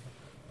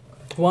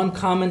 One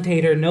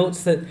commentator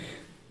notes that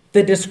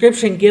the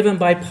description given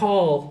by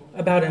Paul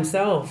about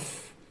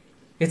himself,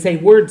 it's a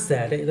word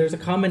set. There's a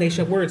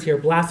combination of words here: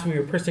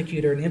 blasphemer,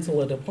 persecutor, and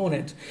insolent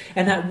opponent.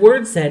 And that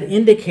word set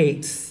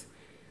indicates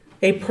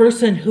a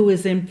person who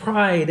is in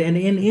pride and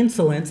in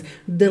insolence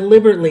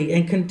deliberately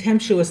and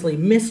contemptuously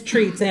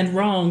mistreats and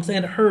wrongs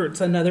and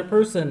hurts another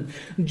person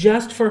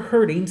just for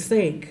hurting's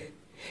sake,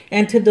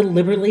 and to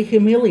deliberately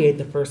humiliate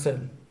the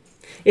person.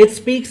 It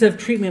speaks of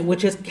treatment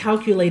which is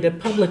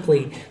calculated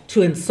publicly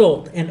to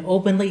insult and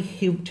openly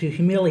to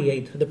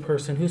humiliate the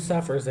person who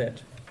suffers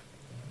it.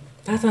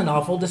 That's an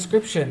awful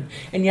description,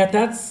 and yet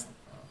that's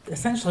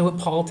essentially what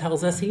Paul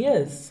tells us he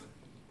is.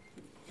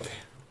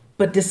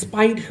 But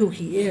despite who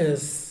he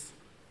is,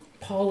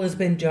 Paul has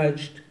been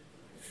judged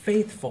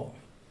faithful,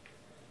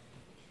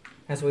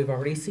 as we've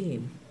already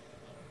seen.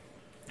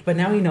 But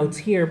now he notes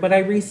here, but I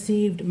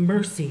received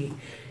mercy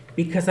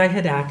because I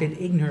had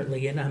acted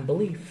ignorantly in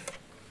unbelief.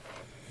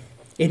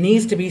 It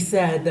needs to be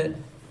said that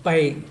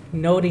by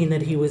noting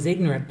that he was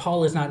ignorant,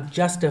 Paul is not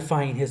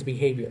justifying his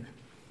behavior.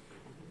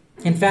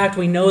 In fact,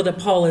 we know that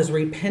Paul is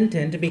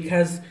repentant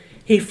because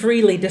he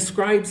freely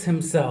describes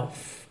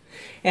himself,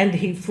 and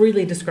he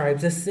freely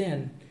describes his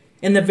sin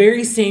in the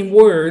very same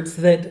words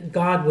that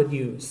God would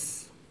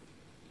use,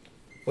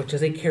 which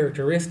is a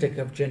characteristic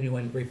of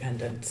genuine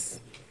repentance.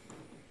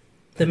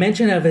 The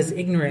mention of his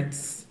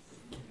ignorance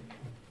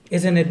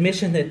is an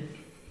admission that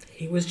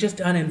he was just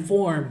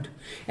uninformed,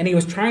 and he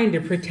was trying to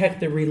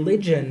protect the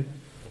religion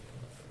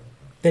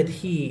that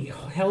he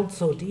held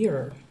so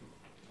dear.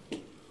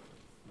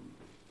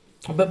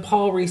 But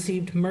Paul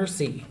received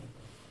mercy,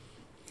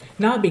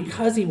 not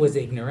because he was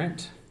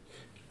ignorant,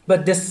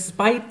 but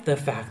despite the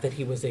fact that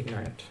he was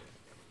ignorant.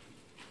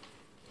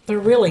 There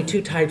are really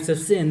two types of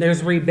sin.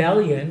 There's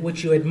rebellion,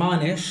 which you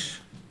admonish,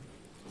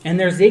 and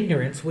there's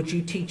ignorance, which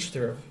you teach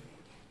through.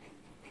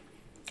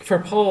 For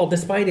Paul,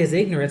 despite his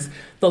ignorance,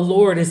 the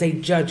Lord is a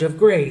judge of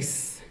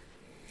grace,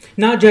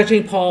 not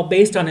judging Paul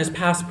based on his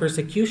past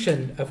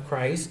persecution of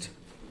Christ,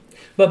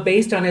 but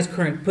based on his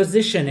current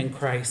position in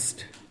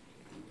Christ.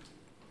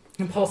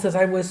 And Paul says,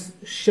 I was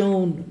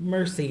shown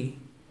mercy.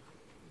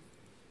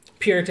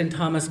 Puritan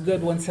Thomas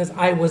Goodwin says,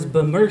 I was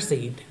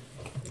bemercied,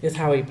 is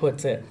how he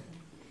puts it.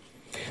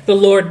 The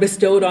Lord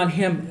bestowed on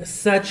him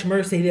such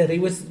mercy that he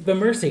was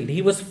bemercied.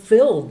 He was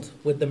filled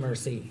with the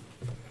mercy.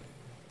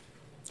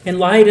 In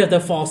light of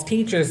the false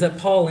teachers that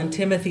Paul and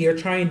Timothy are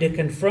trying to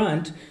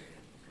confront,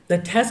 the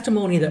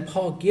testimony that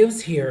Paul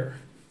gives here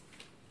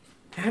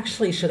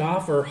actually should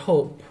offer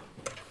hope.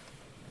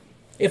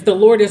 If the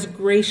Lord is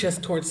gracious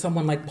towards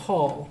someone like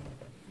Paul,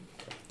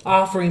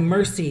 offering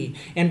mercy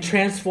and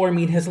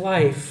transforming his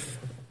life,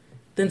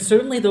 then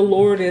certainly the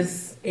Lord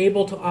is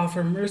able to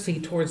offer mercy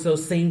towards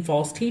those same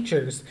false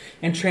teachers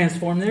and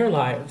transform their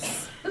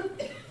lives.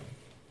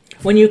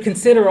 When you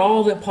consider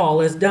all that Paul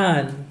has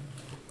done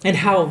and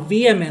how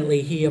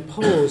vehemently he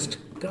opposed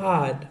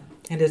God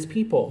and his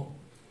people,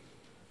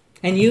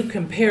 and you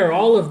compare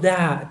all of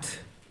that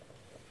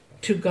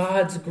to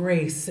God's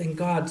grace and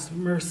God's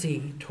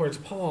mercy towards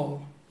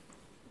Paul,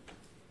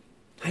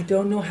 I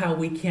don't know how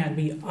we can't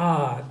be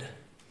awed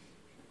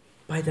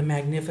by the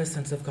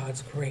magnificence of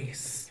God's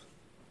grace.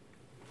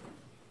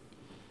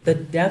 The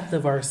depth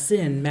of our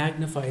sin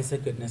magnifies the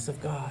goodness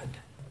of God.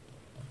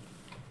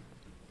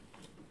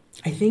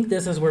 I think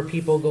this is where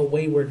people go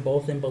wayward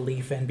both in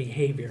belief and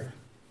behavior.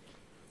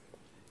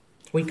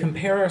 We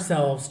compare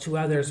ourselves to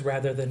others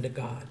rather than to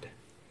God.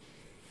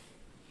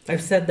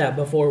 I've said that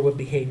before with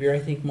behavior. I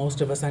think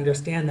most of us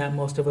understand that.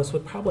 Most of us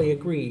would probably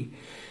agree.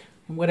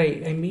 And what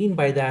I mean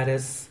by that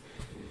is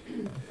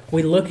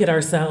we look at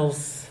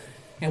ourselves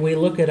and we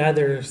look at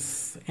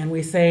others and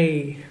we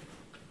say,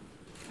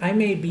 I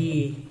may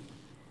be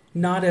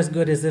not as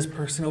good as this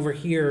person over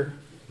here,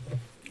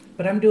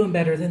 but I'm doing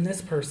better than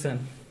this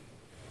person.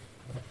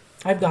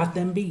 I've got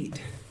them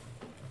beat.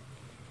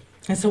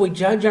 And so we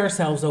judge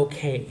ourselves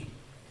okay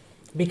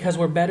because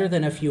we're better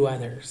than a few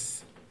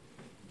others.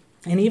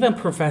 And even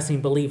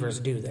professing believers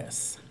do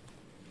this.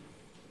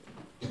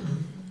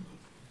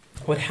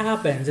 What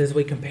happens is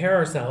we compare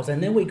ourselves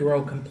and then we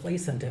grow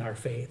complacent in our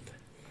faith.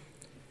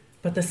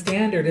 But the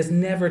standard is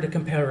never to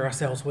compare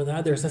ourselves with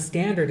others. The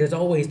standard is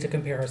always to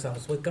compare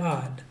ourselves with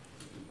God.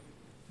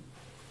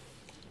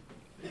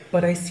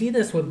 But I see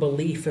this with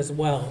belief as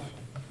well.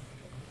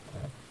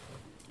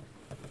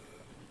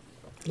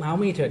 Allow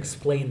me to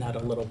explain that a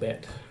little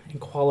bit and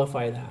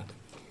qualify that.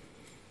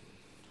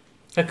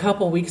 A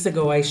couple weeks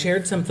ago, I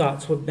shared some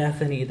thoughts with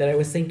Bethany that I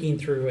was thinking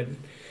through. And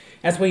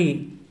as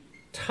we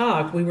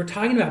talked, we were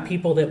talking about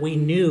people that we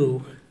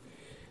knew,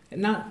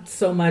 not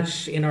so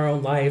much in our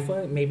own life,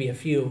 well, maybe a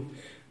few,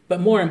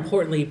 but more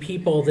importantly,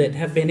 people that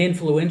have been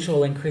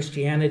influential in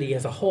Christianity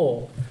as a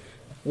whole,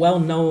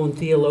 well-known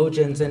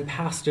theologians and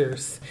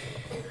pastors,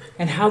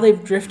 and how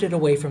they've drifted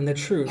away from the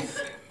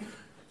truth.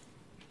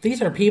 These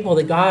are people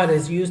that God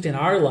has used in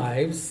our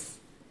lives,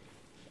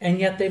 and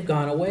yet they've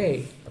gone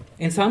away.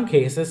 In some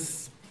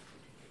cases,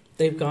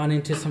 they've gone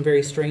into some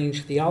very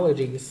strange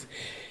theologies.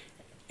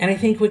 And I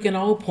think we can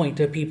all point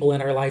to people in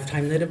our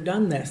lifetime that have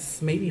done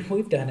this. Maybe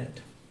we've done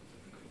it.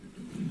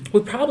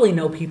 We probably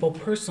know people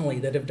personally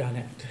that have done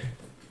it.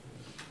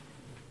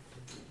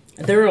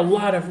 There are a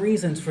lot of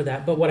reasons for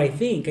that, but what I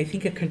think a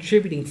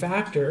contributing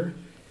factor,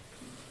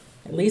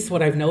 at least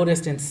what I've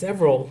noticed in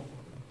several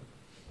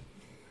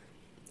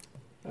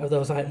of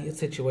those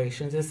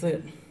situations, is that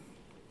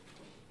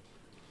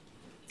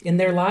in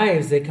their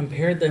lives they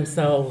compared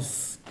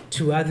themselves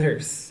to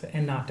others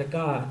and not to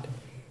God.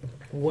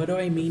 What do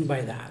I mean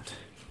by that?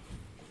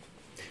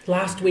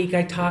 Last week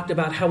I talked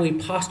about how we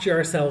posture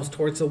ourselves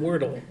towards the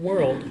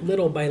world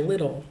little by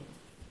little.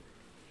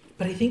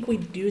 But I think we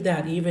do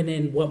that even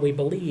in what we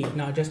believe,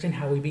 not just in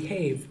how we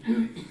behave.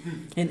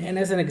 And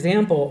as an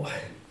example,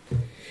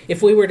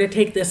 if we were to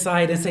take this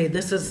side and say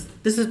this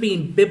is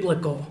being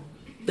biblical,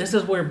 this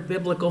is where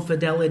biblical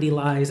fidelity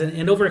lies,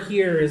 and over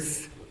here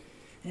is,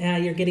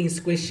 you're getting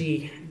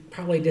squishy,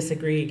 probably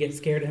disagree, get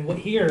scared, and what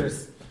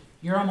here's,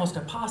 you're almost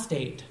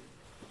apostate.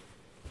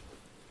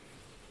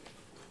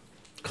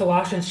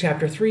 Colossians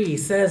chapter 3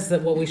 says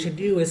that what we should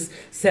do is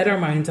set our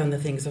minds on the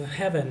things of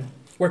heaven,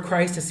 where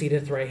Christ is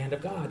seated at the right hand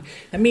of God.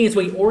 That means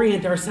we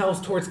orient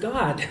ourselves towards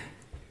God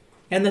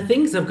and the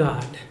things of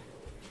God.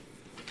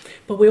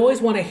 But we always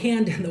want a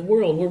hand in the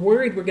world. We're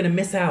worried we're going to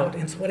miss out.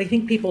 And so what I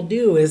think people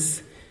do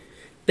is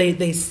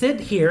they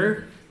sit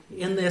here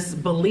in this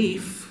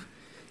belief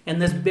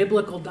and this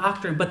biblical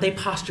doctrine, but they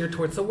posture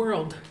towards the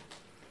world.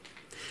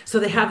 So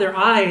they have their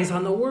eyes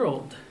on the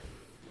world.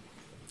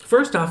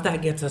 First off,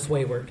 that gets us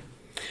wayward.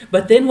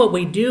 But then what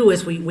we do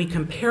is we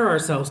compare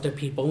ourselves to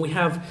people. We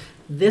have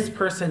this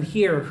person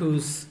here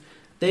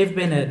they've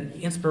been an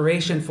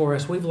inspiration for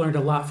us. We've learned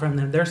a lot from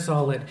them. They're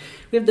solid.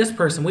 We have this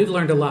person we've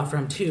learned a lot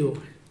from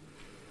too.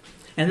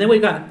 And then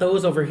we've got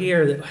those over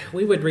here that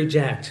we would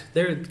reject.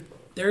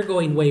 They're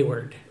going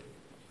wayward.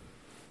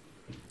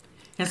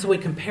 And so we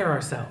compare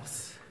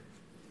ourselves.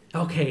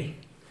 Okay,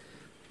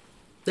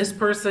 this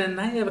person,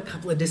 I have a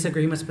couple of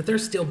disagreements, but they're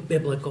still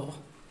biblical.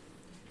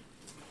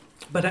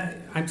 But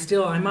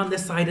I'm on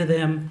this side of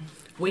them.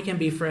 We can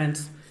be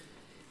friends.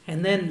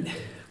 And then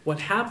what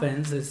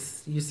happens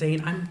is you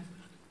saying,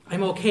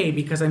 I'm okay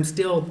because I'm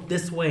still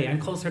this way. I'm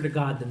closer to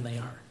God than they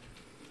are.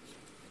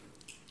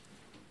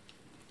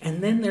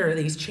 And then there are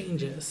these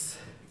changes.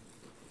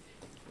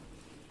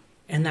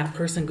 And that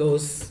person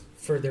goes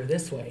further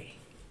this way.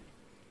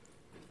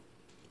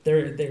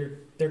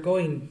 They're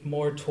going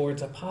more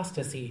towards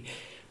apostasy.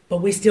 But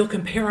we still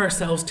compare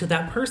ourselves to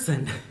that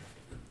person.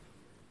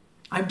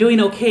 I'm doing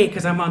okay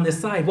because I'm on this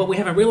side. What we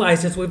haven't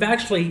realized is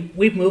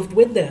we've moved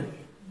with them.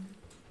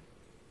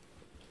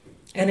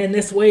 And in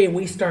this way,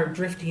 we start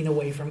drifting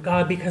away from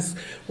God because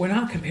we're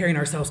not comparing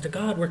ourselves to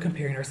God, we're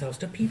comparing ourselves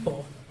to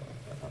people.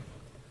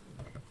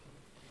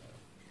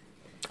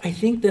 I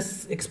think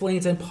this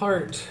explains in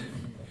part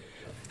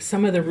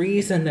some of the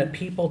reason that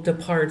people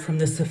depart from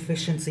the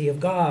sufficiency of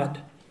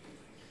God,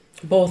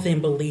 both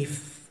in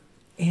belief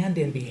and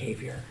in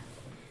behavior.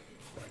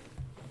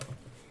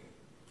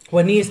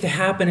 What needs to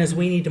happen is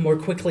we need to more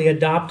quickly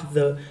adopt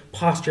the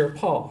posture of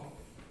Paul,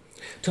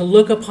 to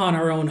look upon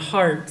our own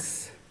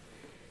hearts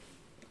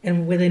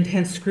and with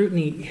intense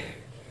scrutiny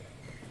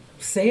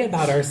say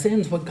about our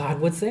sins what God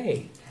would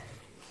say,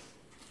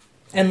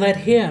 and let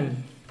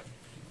him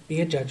be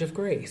a judge of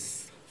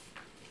grace.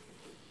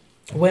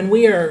 When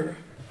we are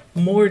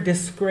more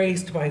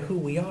disgraced by who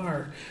we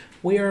are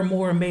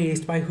more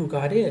amazed by who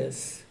God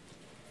is.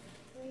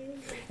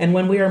 And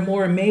when we are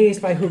more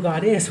amazed by who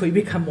God is, we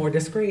become more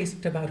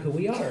disgraced about who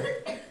we are.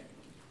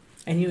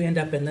 And you end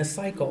up in this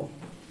cycle.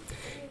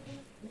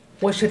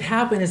 What should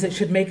happen is it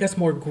should make us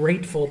more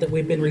grateful that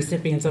we've been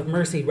recipients of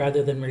mercy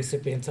rather than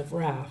recipients of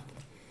wrath.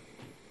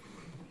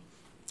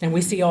 And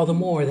we see all the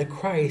more that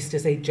Christ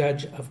is a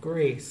judge of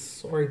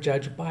grace, or a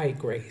judge by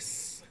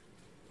grace.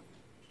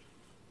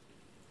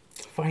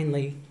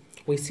 Finally,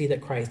 we see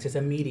that Christ is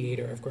a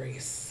mediator of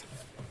grace.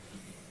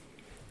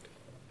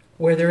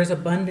 Where there is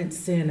abundant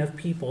sin of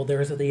people,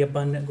 there is the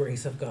abundant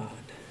grace of God.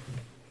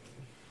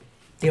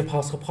 The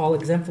Apostle Paul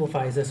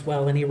exemplifies this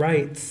well, and he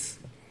writes,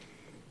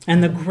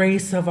 "And the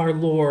grace of our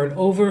Lord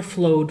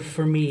overflowed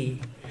for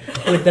me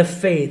with the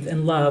faith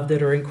and love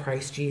that are in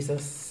Christ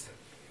Jesus."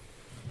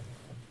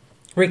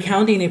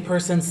 Recounting a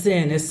person's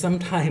sin is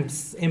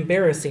sometimes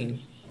embarrassing.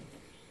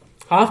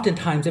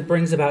 Oftentimes it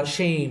brings about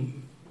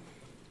shame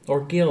or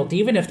guilt,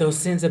 even if those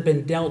sins have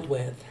been dealt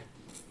with.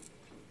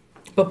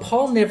 But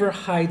Paul never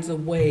hides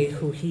away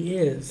who he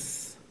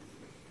is.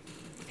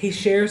 He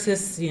shares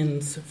his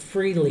sins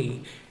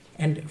freely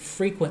and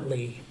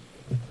frequently.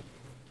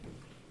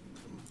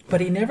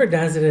 But he never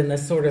does it in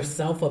this sort of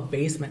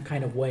self-abasement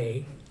kind of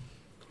way.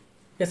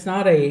 It's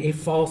not a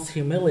false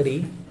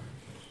humility.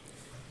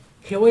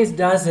 He always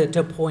does it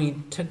to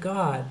point to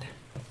God.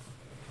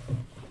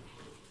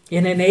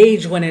 In an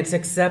age when it's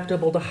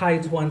acceptable to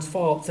hide one's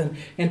faults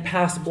and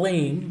pass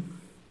blame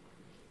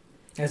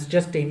as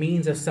just a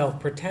means of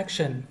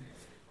self-protection,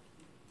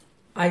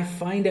 I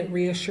find it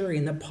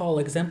reassuring that Paul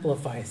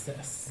exemplifies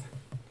this.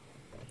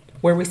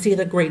 Where we see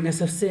the greatness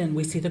of sin,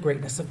 we see the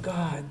greatness of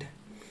God.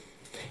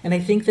 And I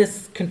think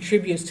this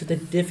contributes to the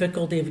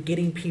difficulty of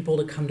getting people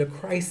to come to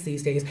Christ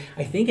these days.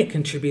 I think it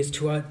contributes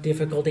to a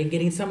difficulty in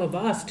getting some of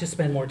us to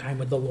spend more time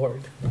with the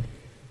Lord.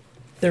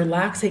 There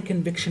lacks a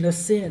conviction of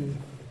sin.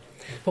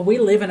 But we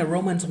live in a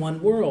Romans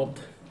 1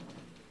 world.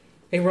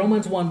 A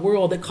Romans 1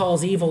 world that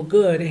calls evil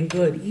good and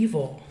good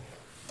evil.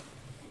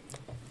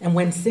 And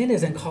when sin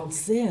isn't called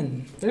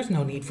sin, there's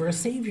no need for a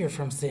savior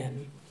from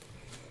sin.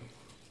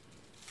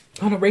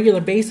 On a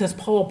regular basis,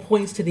 Paul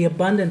points to the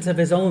abundance of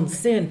his own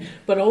sin,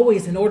 but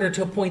always in order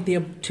to point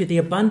to the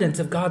abundance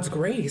of God's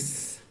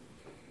grace.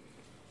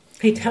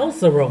 He tells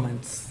the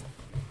Romans,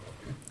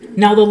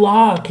 now the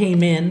law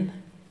came in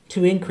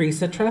to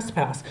increase the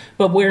trespass,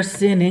 but where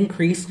sin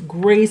increased,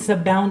 grace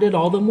abounded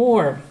all the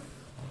more.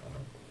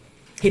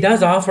 He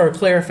does offer a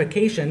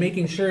clarification,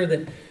 making sure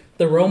that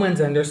the Romans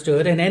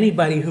understood, and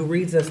anybody who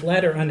reads this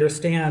letter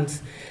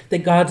understands that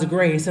God's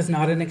grace is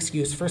not an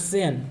excuse for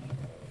sin.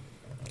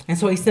 And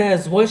so he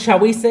says, what shall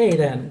we say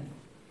then?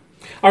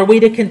 Are we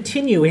to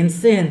continue in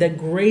sin that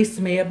grace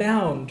may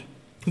abound?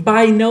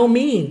 By no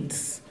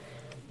means.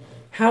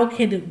 How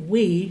can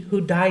we who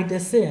died to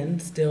sin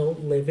still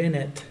live in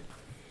it?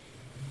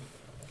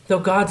 Though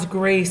God's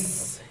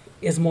grace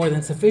is more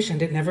than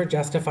sufficient, it never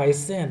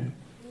justifies sin.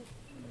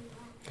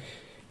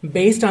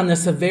 Based on the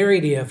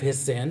severity of his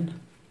sin,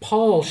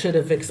 Paul should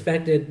have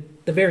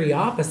expected the very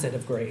opposite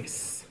of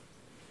grace.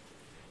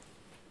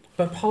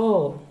 But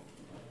Paul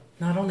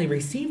not only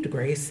received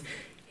grace,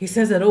 he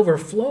says it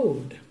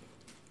overflowed.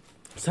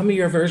 Some of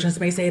your versions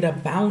may say it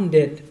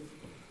abounded.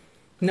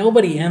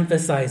 Nobody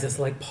emphasizes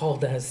like Paul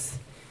does.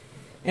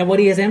 And what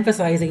he is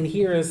emphasizing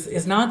here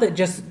is not that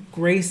just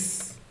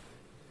grace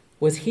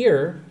was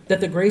here,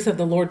 that the grace of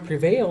the Lord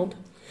prevailed,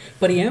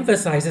 but he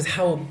emphasizes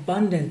how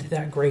abundant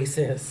that grace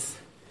is.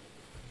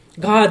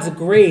 God's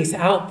grace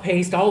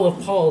outpaced all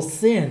of Paul's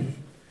sin,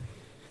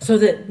 so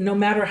that no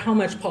matter how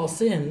much Paul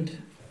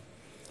sinned,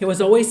 it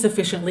was always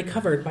sufficiently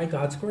covered by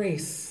God's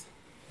grace.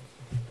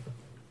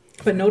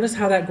 But notice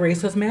how that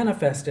grace was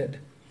manifested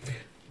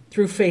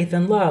through faith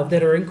and love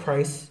that are in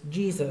Christ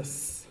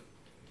Jesus.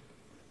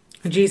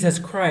 Jesus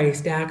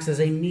Christ acts as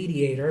a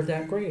mediator of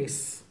that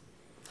grace.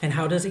 And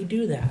how does he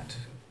do that?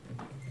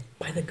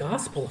 By the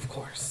gospel, of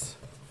course.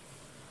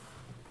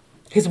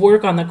 His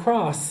work on the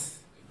cross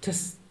to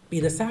be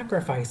the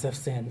sacrifice of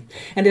sin,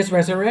 and his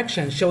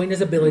resurrection showing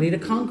his ability to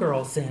conquer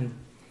all sin,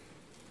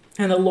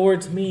 and the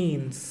Lord's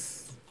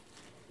means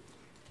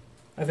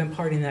of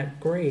imparting that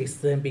grace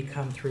then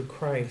become through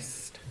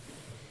Christ.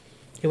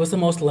 It was the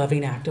most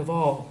loving act of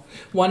all,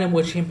 one in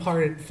which he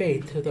imparted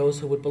faith to those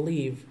who would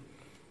believe.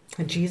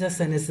 And Jesus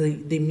then is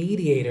the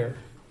mediator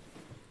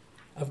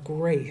of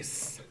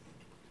grace.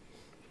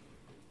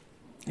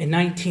 In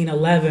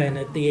 1911,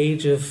 at the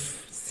age of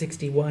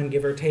 61,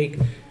 give or take,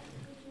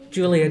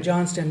 Julia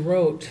Johnston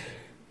wrote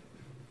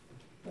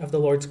of the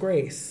Lord's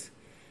grace.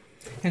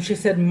 And she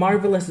said,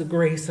 marvelous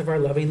grace of our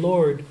loving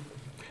Lord,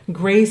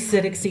 grace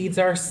that exceeds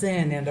our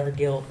sin and our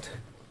guilt.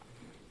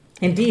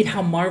 Indeed,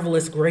 how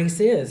marvelous grace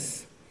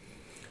is.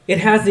 It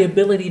has the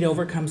ability to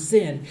overcome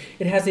sin.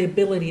 It has the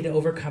ability to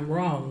overcome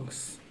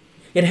wrongs.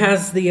 It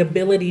has the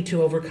ability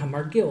to overcome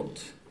our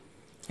guilt,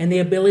 and the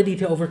ability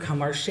to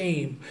overcome our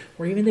shame,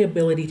 or even the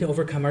ability to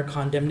overcome our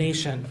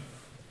condemnation.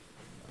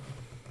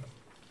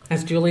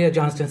 As Julia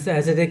Johnston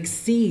says, it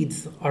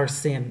exceeds our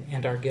sin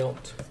and our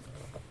guilt.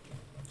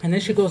 And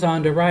then she goes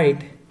on to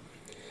write,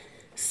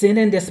 sin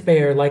and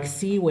despair, like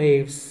sea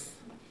waves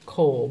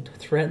cold,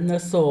 threaten the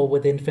soul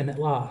with infinite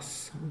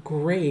loss.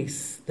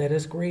 Grace that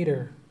is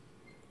greater.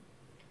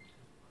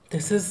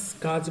 This is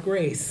God's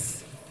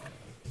grace.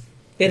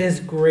 It is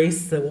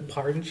grace that will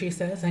pardon, she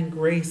says, and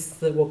grace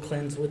that will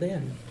cleanse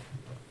within.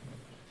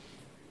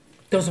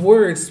 Those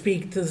words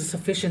speak to the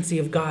sufficiency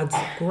of God's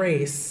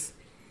grace,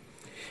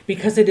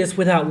 because it is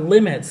without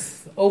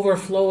limits,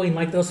 overflowing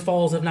like those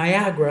falls of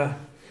Niagara.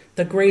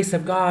 The grace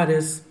of God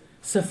is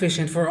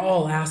sufficient for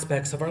all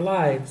aspects of our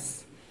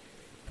lives.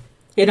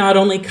 It not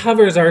only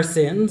covers our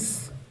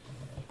sins,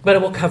 but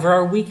it will cover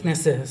our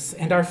weaknesses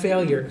and our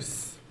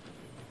failures.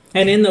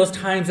 And in those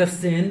times of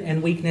sin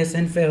and weakness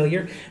and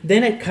failure,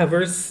 then it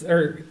covers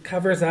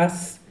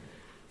us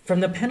from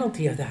the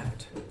penalty of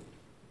that.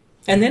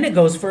 And then it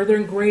goes further,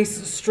 and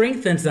grace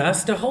strengthens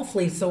us to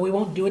hopefully so we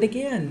won't do it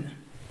again.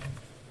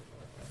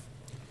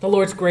 The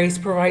Lord's grace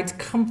provides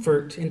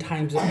comfort in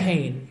times of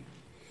pain.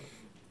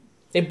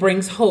 It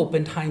brings hope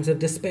in times of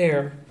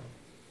despair.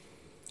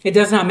 It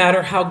does not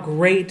matter how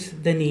great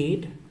the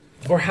need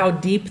or how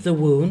deep the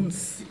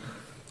wounds.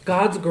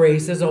 God's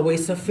grace is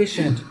always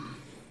sufficient,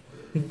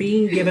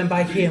 being given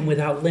by him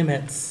without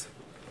limits.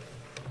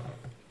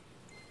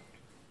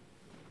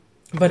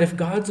 But if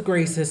God's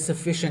grace is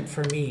sufficient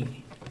for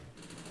me,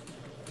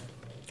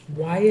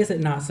 why is it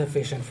not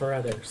sufficient for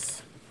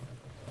others?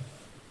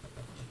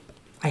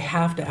 I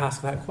have to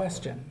ask that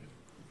question.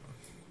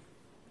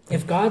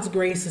 If God's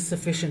grace is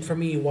sufficient for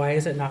me, why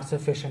is it not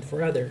sufficient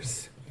for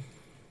others?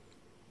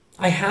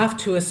 I have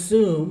to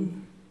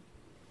assume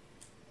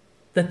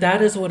that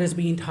that is what is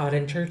being taught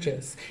in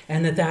churches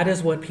and that that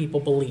is what people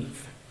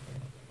believe,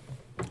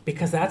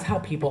 because that's how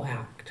people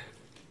act.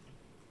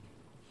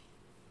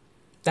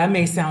 That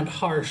may sound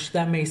harsh,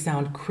 that may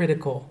sound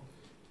critical,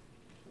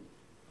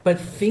 but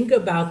think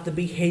about the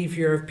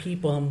behavior of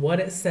people and what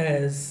it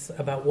says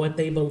about what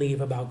they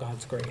believe about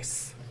God's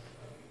grace.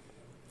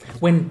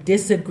 When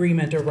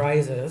disagreement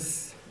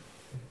arises,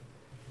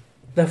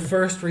 the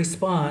first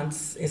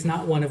response is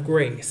not one of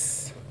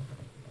grace.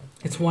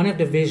 It's one of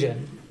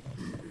division.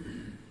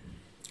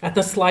 At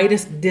the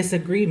slightest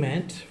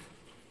disagreement,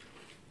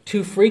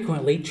 too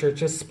frequently,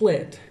 churches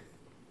split.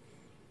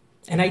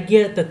 And I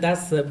get that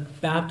that's the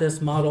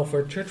Baptist model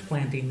for church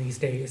planting these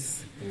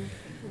days.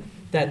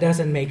 That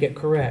doesn't make it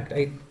correct.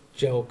 I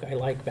joke, I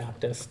like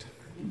Baptist.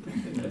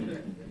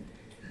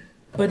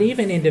 But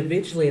even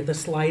individually, at the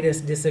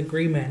slightest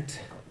disagreement,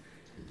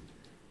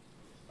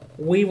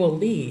 we will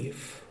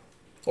leave,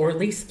 or at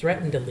least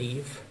threaten to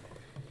leave,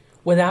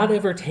 without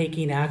ever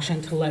taking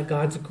action to let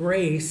God's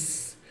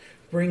grace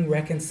bring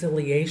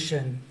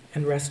reconciliation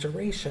and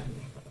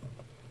restoration.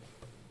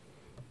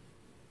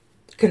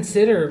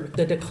 Consider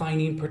the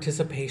declining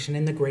participation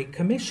in the Great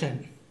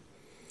Commission.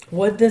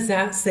 What does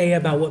that say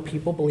about what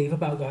people believe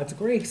about God's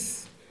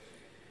grace?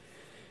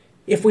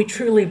 If we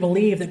truly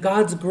believe that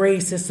God's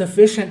grace is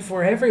sufficient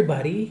for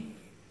everybody,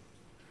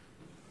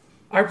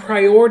 our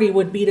priority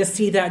would be to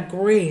see that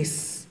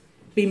grace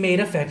be made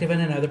effective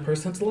in another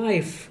person's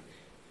life.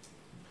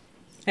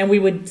 And we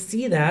would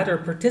see that or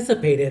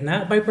participate in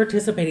that by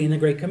participating in the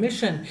Great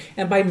Commission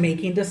and by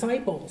making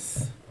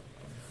disciples.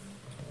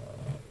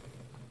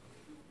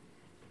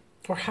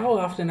 Or how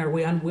often are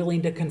we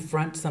unwilling to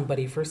confront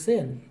somebody for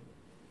sin?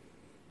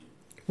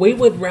 We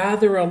would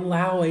rather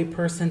allow a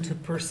person to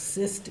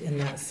persist in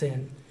that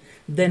sin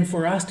than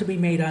for us to be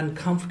made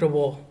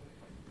uncomfortable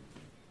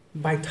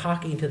by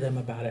talking to them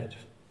about it,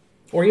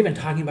 or even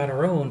talking about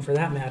our own for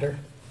that matter.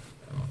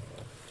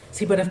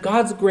 See, but if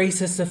God's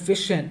grace is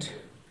sufficient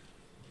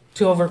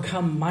to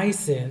overcome my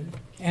sin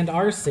and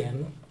our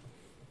sin,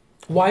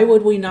 why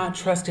would we not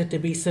trust it to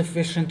be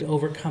sufficient to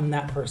overcome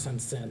that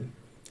person's sin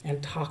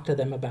and talk to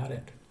them about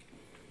it?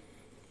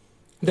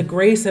 The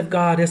grace of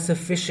God is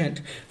sufficient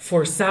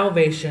for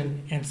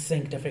salvation and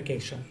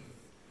sanctification.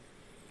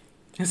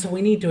 And so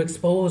we need to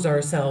expose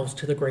ourselves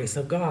to the grace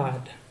of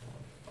God.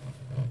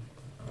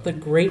 The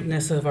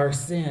greatness of our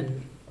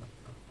sin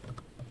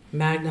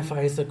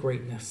magnifies the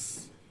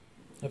greatness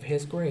of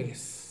his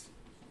grace.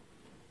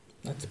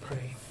 Let's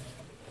pray.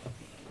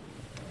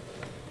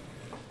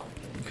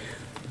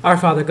 Our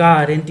Father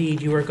God,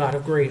 indeed you are God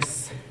of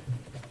grace.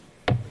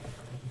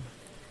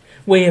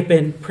 We have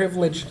been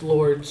privileged,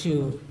 Lord,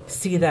 to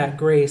see that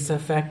grace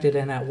affected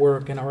and at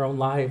work in our own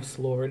lives,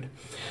 Lord.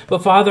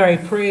 But Father, I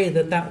pray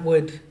that that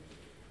would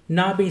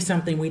not be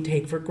something we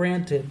take for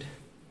granted.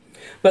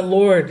 But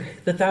Lord,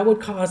 that would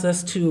cause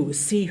us to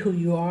see who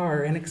you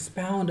are and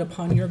expound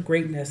upon your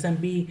greatness and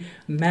be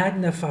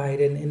magnified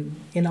and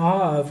in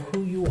awe of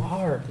who you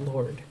are,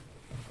 Lord.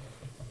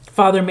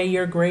 Father, may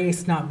your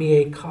grace not be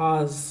a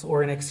cause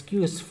or an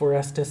excuse for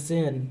us to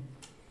sin.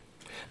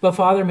 But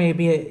Father, may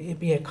it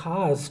be a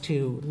cause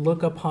to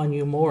look upon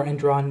you more and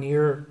draw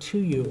nearer to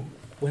you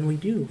when we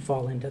do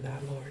fall into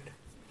that, Lord.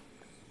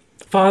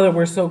 Father,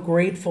 we're so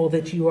grateful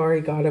that you are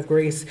a God of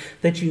grace,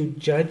 that you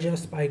judge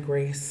us by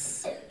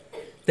grace,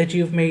 that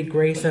you've made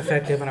grace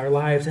effective in our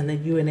lives, and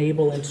that you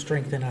enable and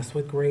strengthen us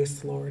with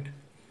grace, Lord.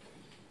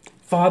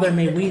 Father,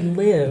 may we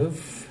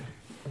live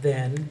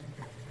then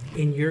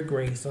in your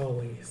grace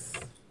always.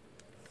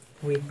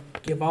 We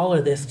give all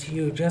of this to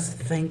you, just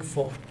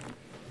thankful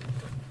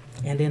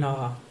and in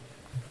awe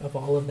of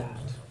all of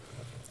that.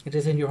 It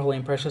is in your holy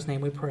and precious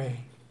name we pray.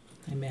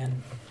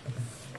 Amen.